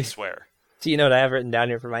 I swear. Do you know what I have written down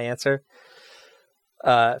here for my answer?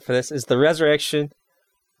 For this is the resurrection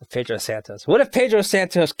of Pedro Santos. What if Pedro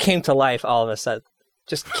Santos came to life all of a sudden?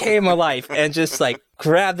 Just came alive and just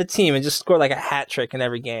grabbed the team and just scored a hat trick in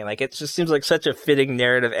every game. It just seems like such a fitting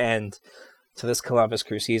narrative end to this Columbus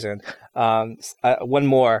Crew season. One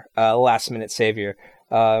more last minute savior.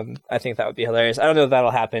 I think that would be hilarious. I don't know if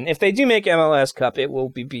that'll happen. If they do make MLS Cup, it will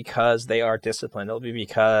be because they are disciplined. It'll be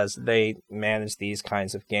because they manage these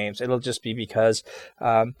kinds of games. It'll just be because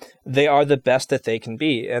they are the best that they can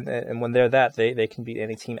be. And when they're that, they can beat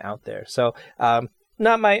any team out there. So,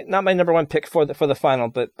 not my number one pick for the final,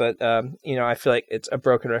 but I feel like it's a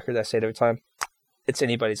broken record. I say it every time. It's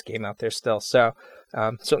anybody's game out there still. So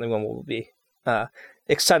certainly one we'll be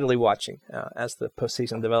excitedly watching as the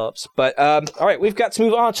postseason develops. But all right, we've got to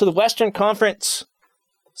move on to the Western Conference.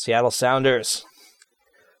 Seattle Sounders,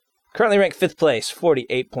 currently ranked 5th place,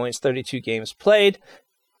 48 points, 32 games played.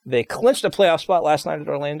 They clinched a playoff spot last night at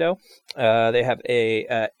Orlando. They have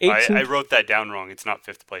a 18... I wrote that down wrong. It's not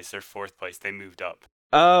 5th place. They're 4th place. They moved up.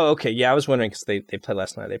 Oh, okay. Yeah, I was wondering because they played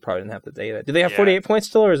last night. They probably didn't have the data. Do they have 48 points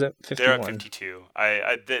still, or is it 51? They're at 52.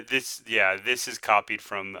 This is copied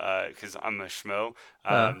from because I'm a schmo.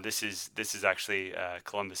 This is actually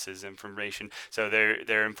Columbus's information. So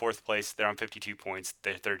they're in 4th place. They're on 52 points.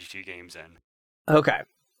 They're 32 games in. Okay.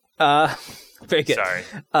 Very good. Sorry.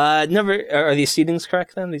 Are these seedings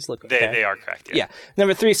correct then? These look okay. They are correct. Yeah.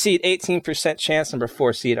 Number 3 seed, 18% chance. Number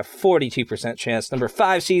 4 seed, a 42% chance. Number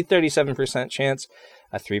 5 seed, 37% chance.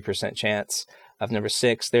 A 3% chance of number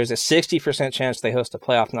 6. There's a 60% chance they host a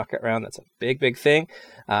playoff knockout round. That's a big, big thing.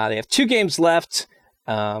 They have 2 games left,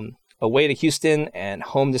 away to Houston and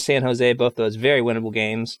home to San Jose. Both those very winnable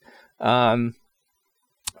games.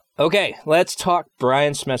 Okay, let's talk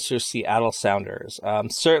Brian Schmetzer's Seattle Sounders.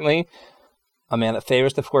 Certainly a man that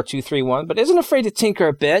favors the 4-2-3-1, but isn't afraid to tinker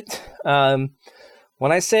a bit. When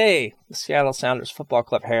I say the Seattle Sounders Football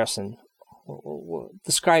Club, Harrison,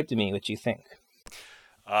 describe to me what you think.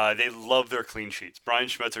 They love their clean sheets. Brian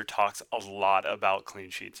Schmetzer talks a lot about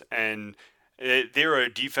clean sheets, and they're a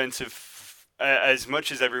defensive. As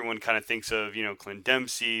much as everyone kind of thinks of, Clint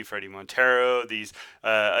Dempsey, Freddie Montero, these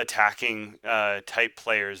attacking type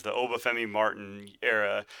players, the Obafemi Martin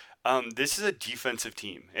era, this is a defensive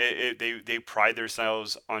team. They pride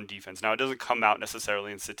themselves on defense. Now, it doesn't come out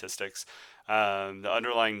necessarily in statistics. The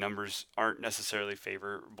underlying numbers aren't necessarily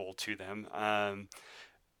favorable to them.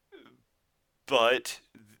 But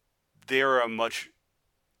they are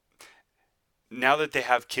now that they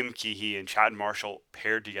have Kim Keehee and Chad Marshall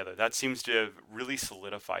paired together, that seems to have really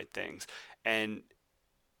solidified things. And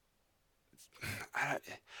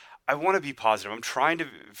I want to be positive. I'm trying to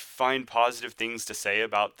find positive things to say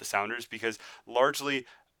about the Sounders because largely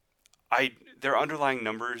their underlying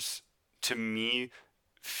numbers to me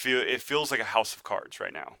feels like a house of cards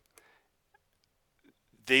right now.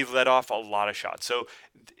 They let off a lot of shots. So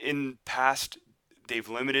in past, they've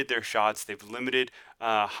limited their shots. They've limited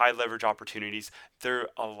high leverage opportunities. They're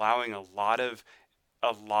allowing a lot of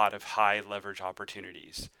a lot of high leverage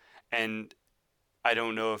opportunities. And I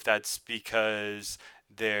don't know if that's because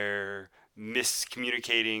they're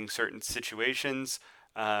miscommunicating certain situations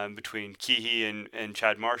between Keehee and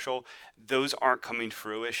Chad Marshall. Those aren't coming to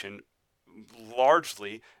fruition,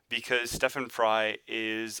 largely because Stephen Fry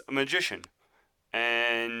is a magician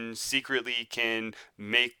and secretly can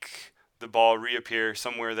make the ball reappear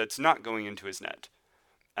somewhere that's not going into his net.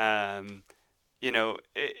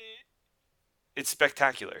 It's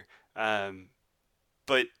spectacular.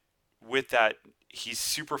 But with that, he's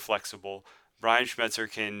super flexible. Brian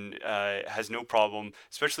Schmetzer has no problem,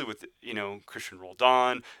 especially with Christian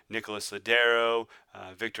Roldan, Nicholas Ladero,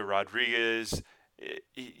 Victor Rodriguez.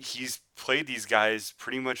 He's played these guys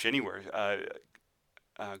pretty much anywhere.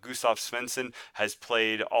 Gustav Svensson has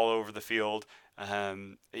played all over the field.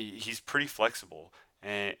 He's pretty flexible,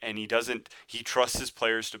 and he trusts his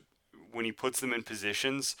players to, when he puts them in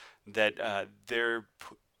positions that they're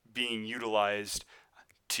being utilized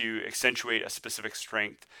to accentuate a specific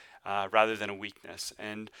strength rather than a weakness.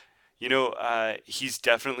 And he's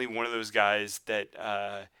definitely one of those guys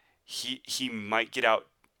that he might get out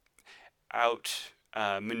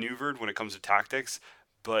maneuvered when it comes to tactics,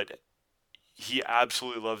 but he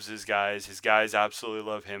absolutely loves his guys. His guys absolutely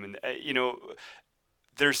love him, and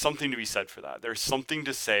there's something to be said for that. There's something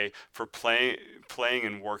to say for playing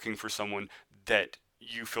and working for someone that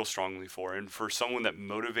you feel strongly for, and for someone that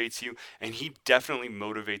motivates you. And he definitely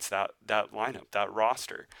motivates that lineup, that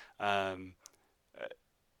roster.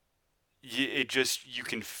 You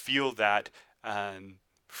can feel that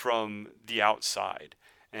from the outside.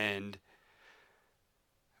 And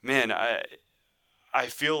man, I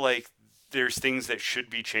feel like there's things that should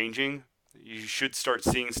be changing. You should start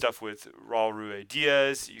seeing stuff with Raul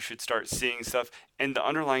Ruidiaz. You should start seeing stuff, and the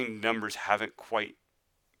underlying numbers haven't quite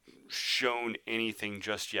shown anything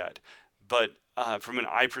just yet. But from an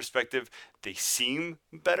eye perspective, they seem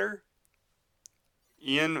better.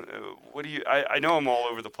 Ian, what do you? I know I'm all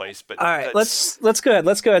over the place, but all right, let's go ahead.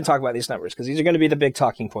 Let's go ahead and talk about these numbers, because these are going to be the big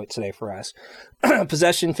talking point today for us.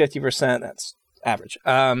 Possession 50%. That's average.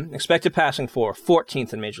 Expected passing for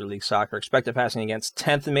 14th in Major League Soccer. Expected passing against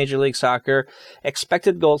 10th in Major League Soccer.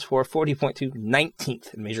 Expected goals for 40.2,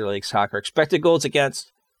 19th in Major League Soccer. Expected goals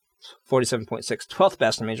against 47.6, 12th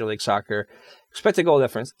best in Major League Soccer. Expected goal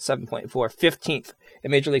difference 7.4, 15th in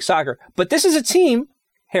Major League Soccer. But this is a team,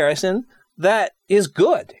 Harrison, that is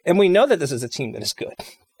good, and we know that this is a team that is good.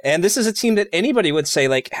 And this is a team that anybody would say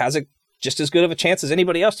has just as good of a chance as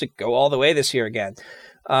anybody else to go all the way this year again.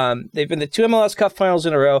 They've been the 2 MLS Cup finals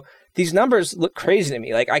in a row. These numbers look crazy to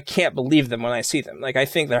me. I can't believe them when I see them. I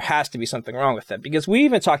think there has to be something wrong with them, because we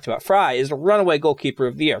even talked about Fry is a runaway goalkeeper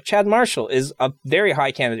of the year. Chad Marshall is a very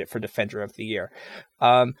high candidate for defender of the year.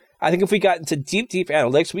 I think if we got into deep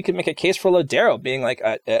analytics, we could make a case for Lodero being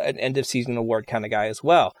an end of season award kind of guy as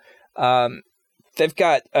well. They've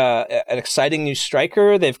got an exciting new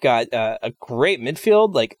striker. They've got a great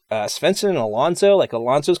midfield Svensson and Alonso.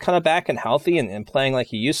 Alonso's kind of back and healthy and playing like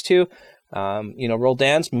he used to.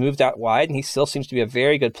 Roldan's moved out wide, and he still seems to be a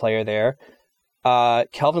very good player there.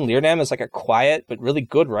 Kelvin Leerdam is a quiet but really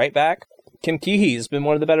good right back. Kim Keehee has been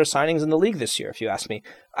one of the better signings in the league this year, if you ask me.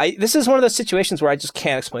 This is one of those situations where I just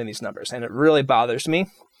can't explain these numbers, and it really bothers me.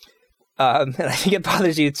 And I think it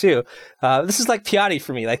bothers you too. This is like Piatti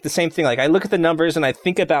for me, the same thing. I look at the numbers and I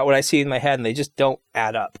think about what I see in my head, and they just don't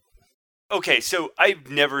add up. Okay, so I've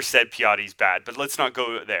never said Piatti's bad, but let's not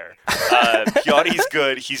go there. Piatti's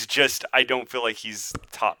good. He's just, I don't feel like he's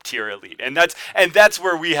top tier elite, and that's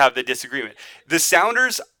where we have the disagreement. The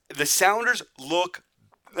Sounders look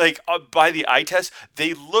by the eye test,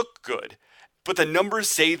 they look good, but the numbers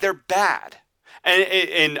say they're bad.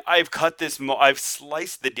 And I've I've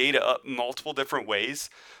sliced the data up multiple different ways.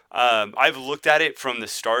 I've looked at it from the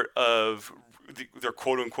start of their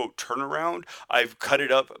quote unquote turnaround. I've cut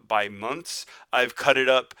it up by months. I've cut it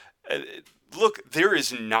up. Look, there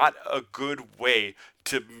is not a good way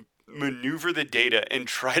to maneuver the data and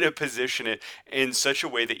try to position it in such a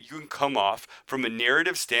way that you can come off from a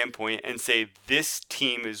narrative standpoint and say this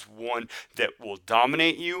team is one that will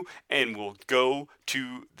dominate you and will go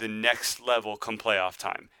to the next level come playoff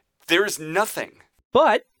time. There is nothing.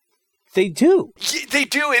 But they do. Yeah, they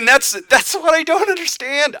do, and that's what I don't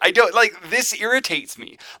understand. I don't this irritates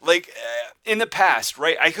me. In the past,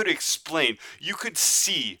 right? I could explain. You could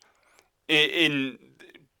see in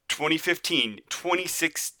 2015,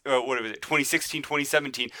 2016,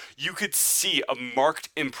 2017, you could see a marked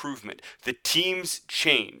improvement. The teams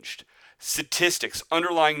changed. Statistics,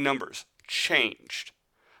 underlying numbers changed.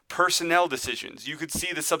 Personnel decisions, you could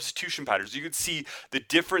see the substitution patterns. You could see the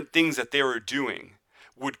different things that they were doing.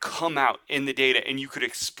 would come out in the data and you could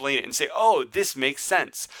explain it and say, oh, this makes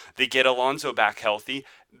sense. They get Alonso back healthy.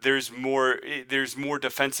 There's more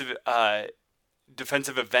defensive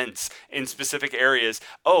events in specific areas.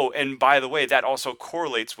 Oh, and by the way, that also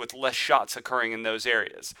correlates with less shots occurring in those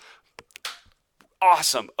areas.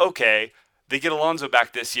 Awesome. Okay. They get Alonso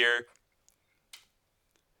back this year.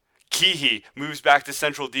 Keehee moves back to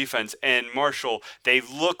central defense, and Marshall, they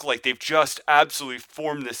look like they've just absolutely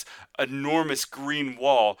formed this enormous green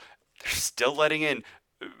wall. They're still letting in,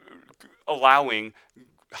 allowing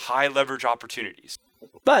high leverage opportunities.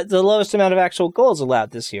 But the lowest amount of actual goals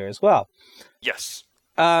allowed this year as well. Yes.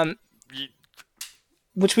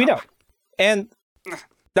 Which we don't. And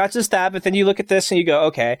not just that, but then you look at this and you go,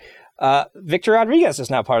 okay, Victor Rodriguez is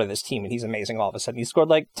now part of this team, and he's amazing all of a sudden. He scored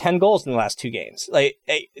like 10 goals in the last 2 games.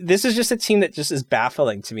 This is just a team that just is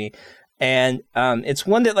baffling to me. And it's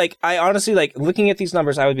one that, like, I honestly, like, looking at these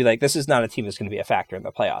numbers, I would be like, this is not a team that's going to be a factor in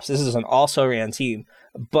the playoffs. This is an also-ran team,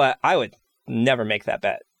 but I would never make that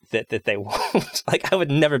bet that they won't. Like, I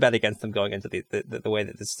would never bet against them going into the way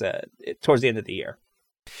that this towards the end of the year.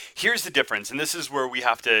 Here's the difference, and this is where we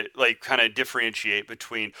have to kind of differentiate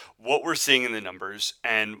between what we're seeing in the numbers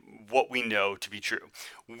and what we know to be true.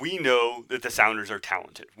 We know that the Sounders are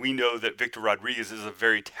talented. We know that Victor Rodriguez is a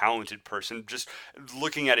very talented person just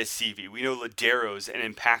looking at his CV. We know Ladero's an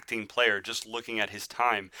impacting player just looking at his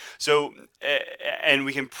time. So, and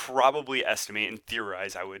we can probably estimate and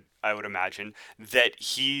theorize, I would imagine, that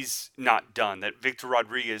he's not done, that Victor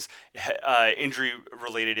Rodriguez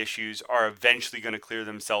injury-related issues are eventually going to clear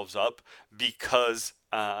themselves up because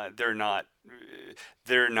they're not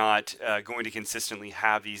going to consistently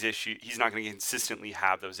have these issues. He's not going to consistently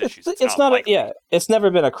have those issues. It's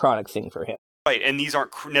never been a chronic thing for him. Right, and these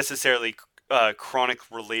aren't necessarily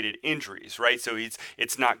chronic-related injuries, right? So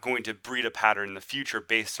it's not going to breed a pattern in the future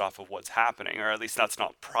based off of what's happening, or at least that's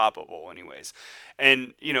not probable anyways.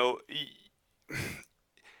 And,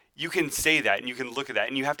 you can say that and you can look at that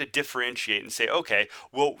and you have to differentiate and say, okay,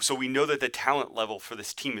 well, so we know that the talent level for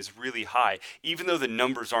this team is really high, even though the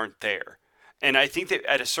numbers aren't there. And I think that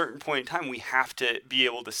at a certain point in time, we have to be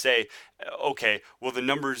able to say, okay, well, the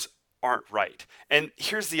numbers aren't right. And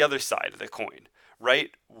here's the other side of the coin,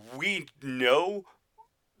 right? We know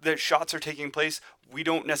that shots are taking place. We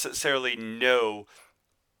don't necessarily know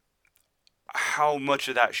how much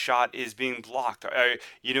of that shot is being blocked.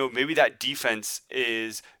 Maybe that defense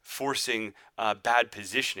is forcing bad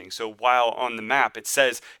positioning. So while on the map it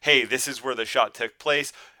says, hey, this is where the shot took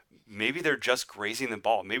place, maybe they're just grazing the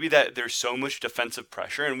ball. Maybe that there's so much defensive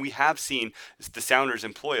pressure, and we have seen the Sounders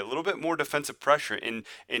employ a little bit more defensive pressure in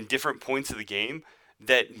different points of the game,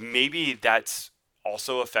 that maybe that's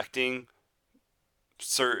also affecting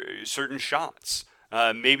certain shots.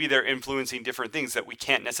 Maybe they're influencing different things that we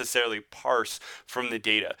can't necessarily parse from the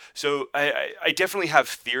data. So I definitely have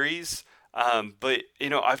theories, but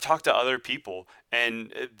I've talked to other people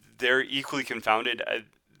and they're equally confounded.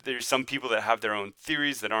 There's some people that have their own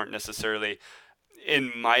theories that aren't necessarily,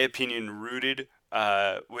 in my opinion, rooted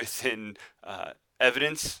within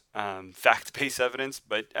evidence, fact-based evidence.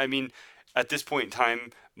 But I mean, at this point in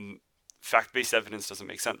time, fact-based evidence doesn't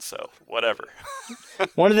make sense, so whatever.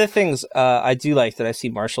 One of the things I do like that I see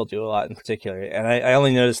Marshall do a lot in particular, and I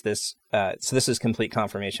only noticed this, so this is complete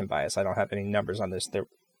confirmation bias. I don't have any numbers on this. There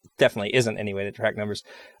definitely isn't any way to track numbers,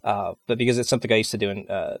 but because it's something I used to do in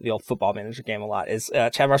the old Football Manager game a lot, is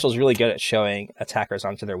Chad Marshall's really good at showing attackers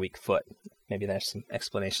onto their weak foot. Maybe there's some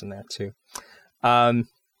explanation there too.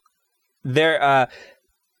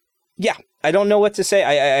 Yeah, I don't know what to say.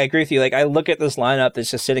 I agree with you. Like, I look at this lineup that's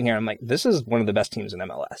just sitting here, and I'm like, this is one of the best teams in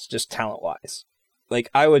MLS, just talent-wise. Like,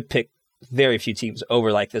 I would pick very few teams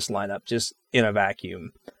over, like, this lineup, just in a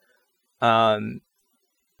vacuum. I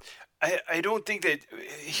don't think that...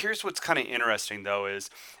 Here's what's kind of interesting, though, is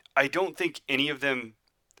I don't think any of them...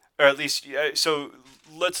 Or at least... So,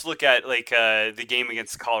 let's look at, the game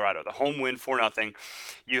against Colorado. The home win, 4-0.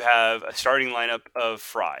 You have a starting lineup of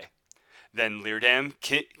Fry. Then Leerdam,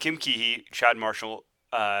 Kim Keehee, Chad Marshall,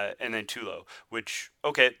 and then Tulo, which,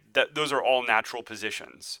 okay, those are all natural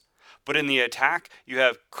positions. But in the attack, you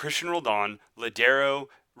have Christian Roldan, Ladero,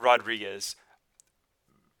 Rodriguez.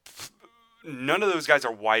 None of those guys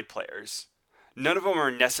are wide players. None of them are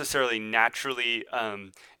necessarily naturally,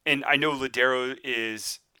 and I know Ladero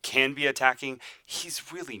can be attacking.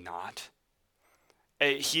 He's really not.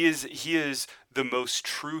 He is the most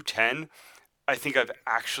true 10 I think I've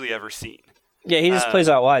actually ever seen. Yeah, he just plays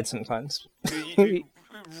out wide sometimes.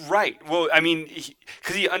 Right. Well, I mean,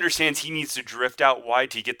 because he understands he needs to drift out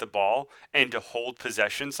wide to get the ball and to hold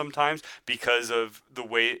possession sometimes because of the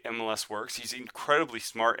way MLS works. He's incredibly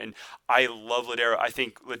smart, and I love Lodeiro. I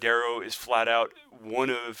think Lodeiro is flat out one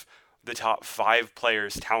of the top 5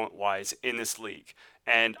 players talent-wise in this league.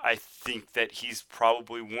 And I think that he's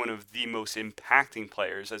probably one of the most impacting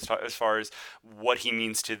players as far as what he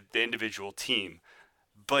means to the individual team.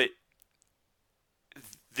 But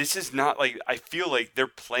this is not like, I feel like they're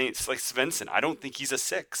playing, it's like Svensson. I don't think he's a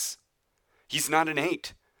 6. He's not an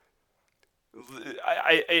 8.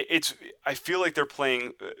 I feel like they're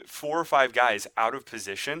playing 4 or 5 guys out of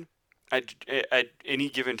position at any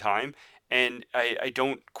given time, and I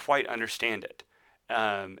don't quite understand it.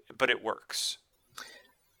 But it works.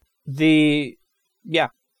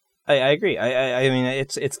 I agree. I mean,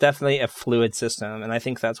 it's definitely a fluid system, and I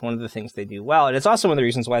think that's one of the things they do well. And it's also one of the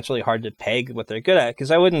reasons why it's really hard to peg what they're good at,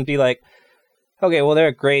 because I wouldn't be like, okay, well, they're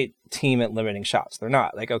a great team at limiting shots. They're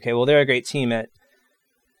not. Like, okay, well, they're a great team at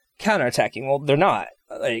counterattacking. Well, they're not.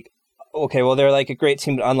 Like, okay, well, they're like a great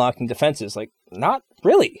team at unlocking defenses. Like, not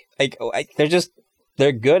really. Like,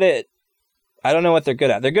 they're good at, I don't know what they're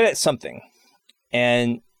good at. They're good at something,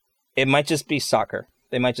 and it might just be soccer.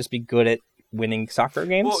 They might just be good at winning soccer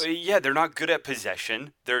games. Well, yeah, they're not good at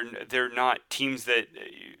possession. They're not teams that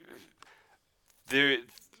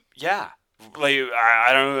like I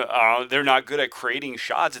don't know, they're not good at creating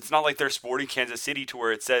shots. It's not like they're Sporting Kansas City to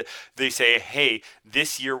where they say, hey,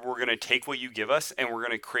 this year we're going to take what you give us and we're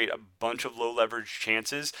going to create a bunch of low leverage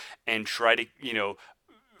chances and try to,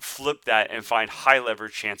 flip that and find high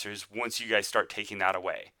leverage chances once you guys start taking that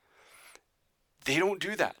away. They don't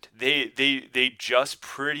do that. They just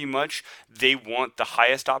pretty much, they want the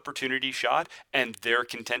highest opportunity shot, and they're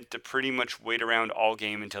content to pretty much wait around all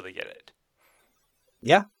game until they get it.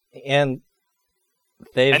 Yeah, and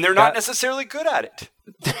they're not necessarily good at it.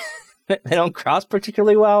 They don't cross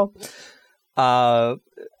particularly well. But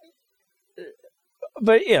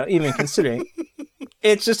even considering,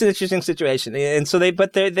 it's just an interesting situation. And so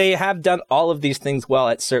they have done all of these things well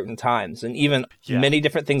at certain times, and even many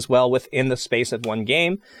different things well within the space of one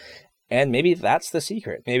game. And maybe that's the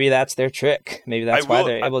secret. Maybe that's their trick. Maybe that's why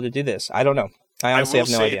they're able to do this. I don't know. I honestly have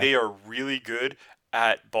no idea. They are really good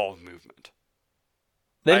at ball movement.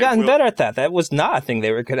 They've gotten better at that. That was not a thing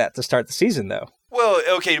they were good at to start the season, though. Well,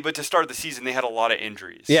 okay, but to start the season, they had a lot of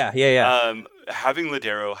injuries. Yeah. Having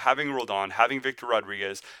Lodeiro, having Roldan, having Victor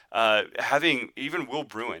Rodriguez, having even Will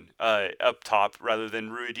Bruin up top rather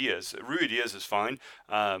than Rui Diaz. Rui Diaz is fine,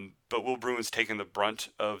 but Will Bruin's taken the brunt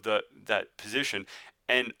of that position.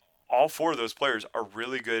 And all 4 of those players are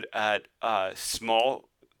really good at small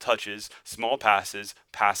touches, small passes,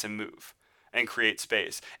 pass and move, and create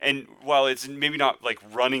space. And while it's maybe not like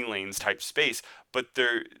running lanes type space, but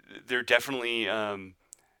they're definitely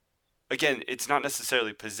again, it's not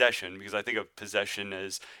necessarily possession, because I think of possession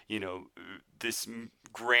as, this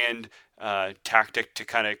grand tactic to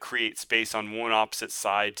kind of create space on one opposite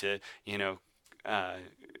side to,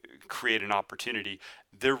 create an opportunity.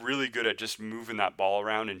 They're really good at just moving that ball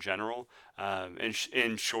around in general,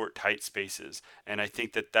 in short, tight spaces. And I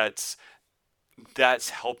think that's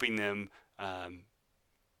helping them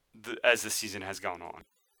as the season has gone on.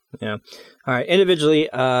 Yeah. All right. Individually,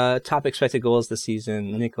 top expected goals this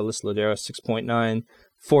season, Nicolas Lodeiro, 6.9,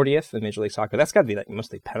 40th in Major League Soccer. That's got to be like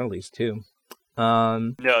mostly penalties too.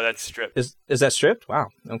 No, that's stripped. Is that stripped? Wow.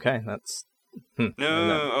 Okay. That's...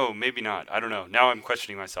 No. Maybe not. I don't know. Now I'm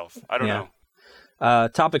questioning myself. I don't know.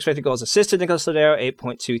 Top expected goals assisted, Nicolas Lodeiro,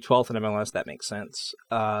 8.2, 12th in MLS. That makes sense.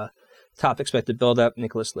 Top expected build-up,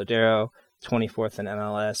 Nicolas Lodeiro, 24th in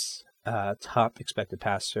MLS. Top expected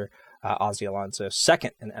passer, Ozzy Alonso,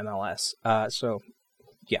 2nd in MLS. Ozzy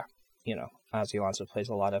Alonso plays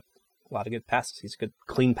a lot of good passes. He's a good,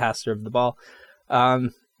 clean passer of the ball.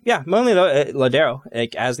 Mainly Lodeiro,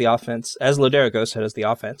 like as Lodeiro goes, so does the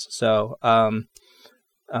offense. So, I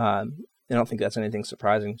don't think that's anything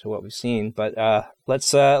surprising to what we've seen. But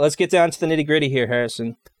let's get down to the nitty gritty here,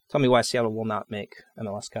 Harrison. Tell me why Seattle will not make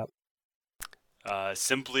MLS Cup.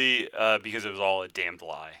 Simply because it was all a damned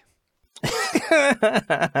lie.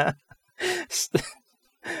 That's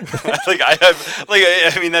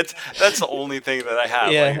the only thing that I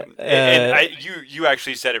have. Yeah, you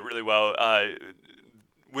actually said it really well.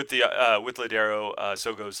 With Lodeiro,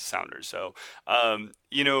 so goes the Sounders. So I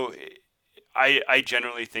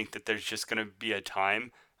generally think that there's just going to be a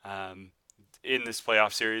time in this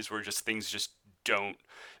playoff series where things just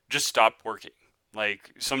stop working.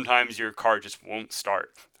 Like sometimes your car just won't start.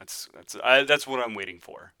 That's what I'm waiting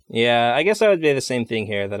for. Yeah, I guess I would be the same thing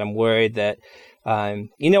here. That I'm worried that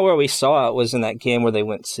You know where we saw it was in that game where they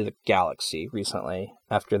went to the Galaxy recently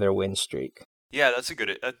after their win streak. Yeah, that's a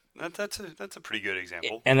good. That's a pretty good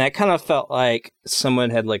example. And that kind of felt like someone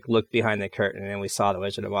had like looked behind the curtain and we saw the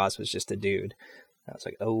Wizard of Oz was just a dude. I was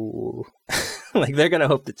like, oh, like they're gonna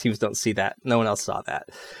hope that teams don't see that. No one else saw that.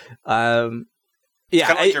 Yeah,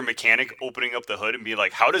 kind of like your mechanic opening up the hood and be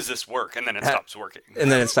like, "How does this work?" And then it stops working. And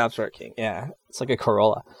then it stops working. Yeah, it's like a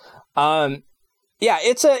Corolla. Yeah,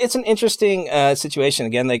 it's an interesting situation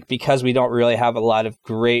again, like because we don't really have a lot of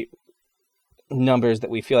great numbers that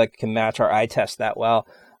we feel like can match our eye test that well.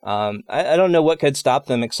 I don't know what could stop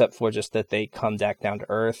them except for just that they come back down to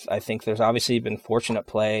earth. I think there's obviously been fortunate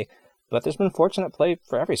play, but there's been fortunate play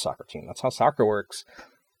for every soccer team. That's how soccer works.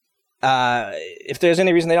 If there's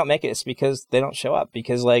any reason they don't make it, it's because they don't show up.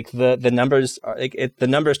 Because like the numbers, the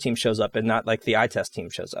numbers team shows up and not like the eye test team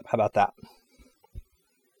shows up. How about that?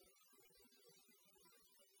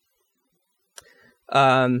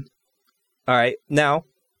 All right, now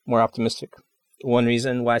more optimistic. One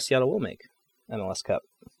reason why Seattle will make MLS Cup.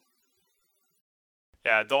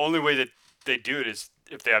 Yeah, the only way that they do it is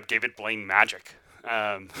if they have David Blaine magic.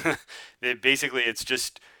 Basically, it's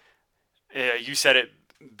just you said it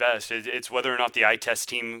best. It's whether or not the eye test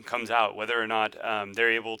team comes out, whether or not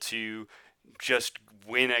they're able to just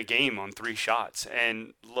win a game on 3 shots.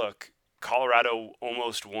 And look, Colorado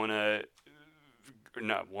almost almost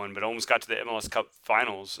got to the MLS Cup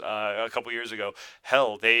finals a couple years ago.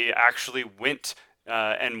 Hell, they actually went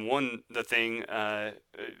and won the thing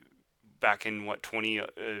back in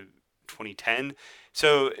 2010.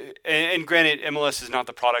 So, and granted, MLS is not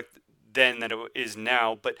the product then that it is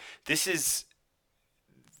now, but this is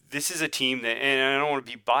a team that, and I don't want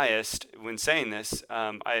to be biased when saying this,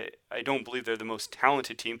 I don't believe they're the most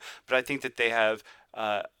talented team, but I think that they have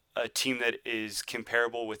a team that is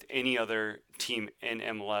comparable with any other team in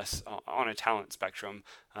MLS on a talent spectrum,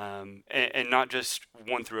 and not just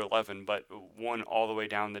 1 through 11, but 1 all the way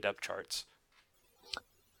down the depth charts.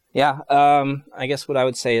 Yeah, I guess what I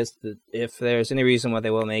would say is that if there's any reason why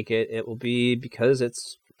they will make it, it will be because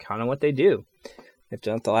it's kind of what they do. They've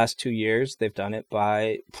done it the last 2 years. They've done it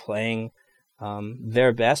by playing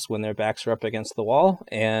their best when their backs are up against the wall,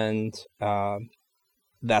 and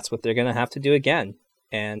that's what they're going to have to do again.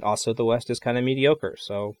 And also the West is kind of mediocre,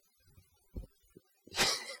 so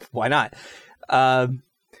why not?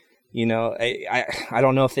 You know, I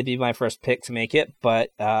don't know if they'd be my first pick to make it, but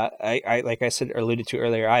I like I said, alluded to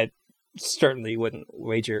earlier, I certainly wouldn't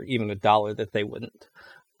wager even $1 that they wouldn't,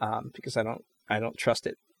 because I don't trust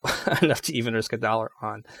it enough to even risk $1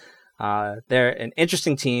 on. They're an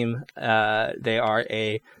interesting team. They are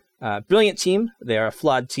a brilliant team. They are a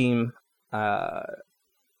flawed team.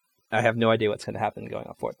 I have no idea what's going to happen going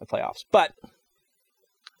forward in the playoffs, but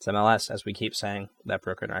it's MLS, as we keep saying, that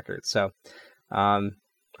broken record. So, all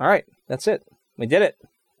right, that's it. We did it.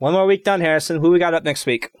 One more week done, Harrison. Who we got up next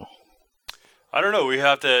week? I don't know. We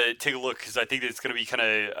have to take a look because I think it's going to be kind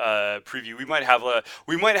of preview. We might have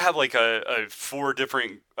like a 4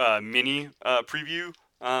 different mini preview,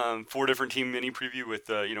 4 different team mini preview with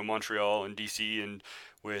Montreal and DC and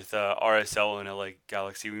with RSL and LA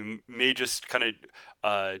Galaxy. We may just kind of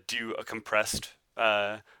do a compressed,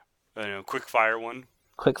 quick fire one.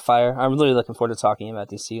 Quick fire. I'm really looking forward to talking about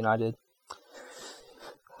DC United.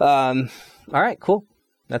 All right, cool.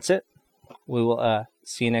 That's it. We will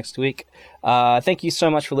see you next week. Thank you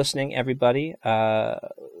so much for listening, everybody.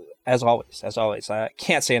 As always, I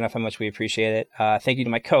can't say enough how much we appreciate it. Thank you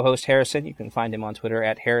to my co-host, Harrison. You can find him on Twitter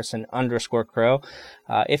at Harrison_Crow.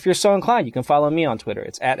 If you're so inclined, you can follow me on Twitter.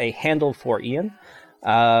 It's at a handle for Ian.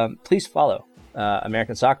 Please follow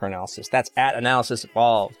American Soccer Analysis. That's at Analysis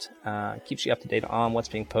Evolved. Keeps you up to date on what's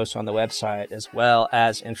being posted on the website, as well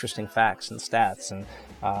as interesting facts and stats and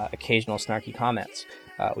occasional snarky comments.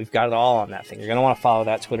 We've got it all on that thing. You're going to want to follow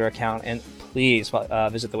that Twitter account, and please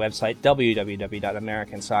visit the website,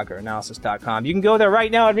 www.americansocceranalysis.com. You can go there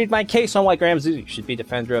right now and read my case on why Graham Zusi should be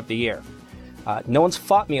Defender of the Year. No one's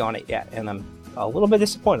fought me on it yet, and I'm a little bit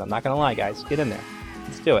disappointed. I'm not going to lie, guys. Get in there.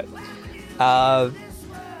 Let's do it.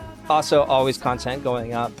 Also, always content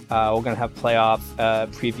going up. We're going to have playoff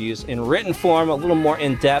previews in written form, a little more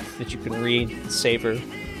in-depth that you can read, savor,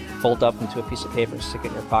 fold up into a piece of paper, stick it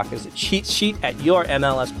in your pocket as a cheat sheet at your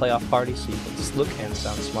MLS playoff party so you can just look and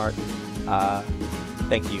sound smart.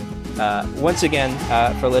 Thank you once again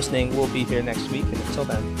for listening. We'll be here next week, and until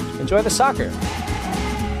then, enjoy the soccer.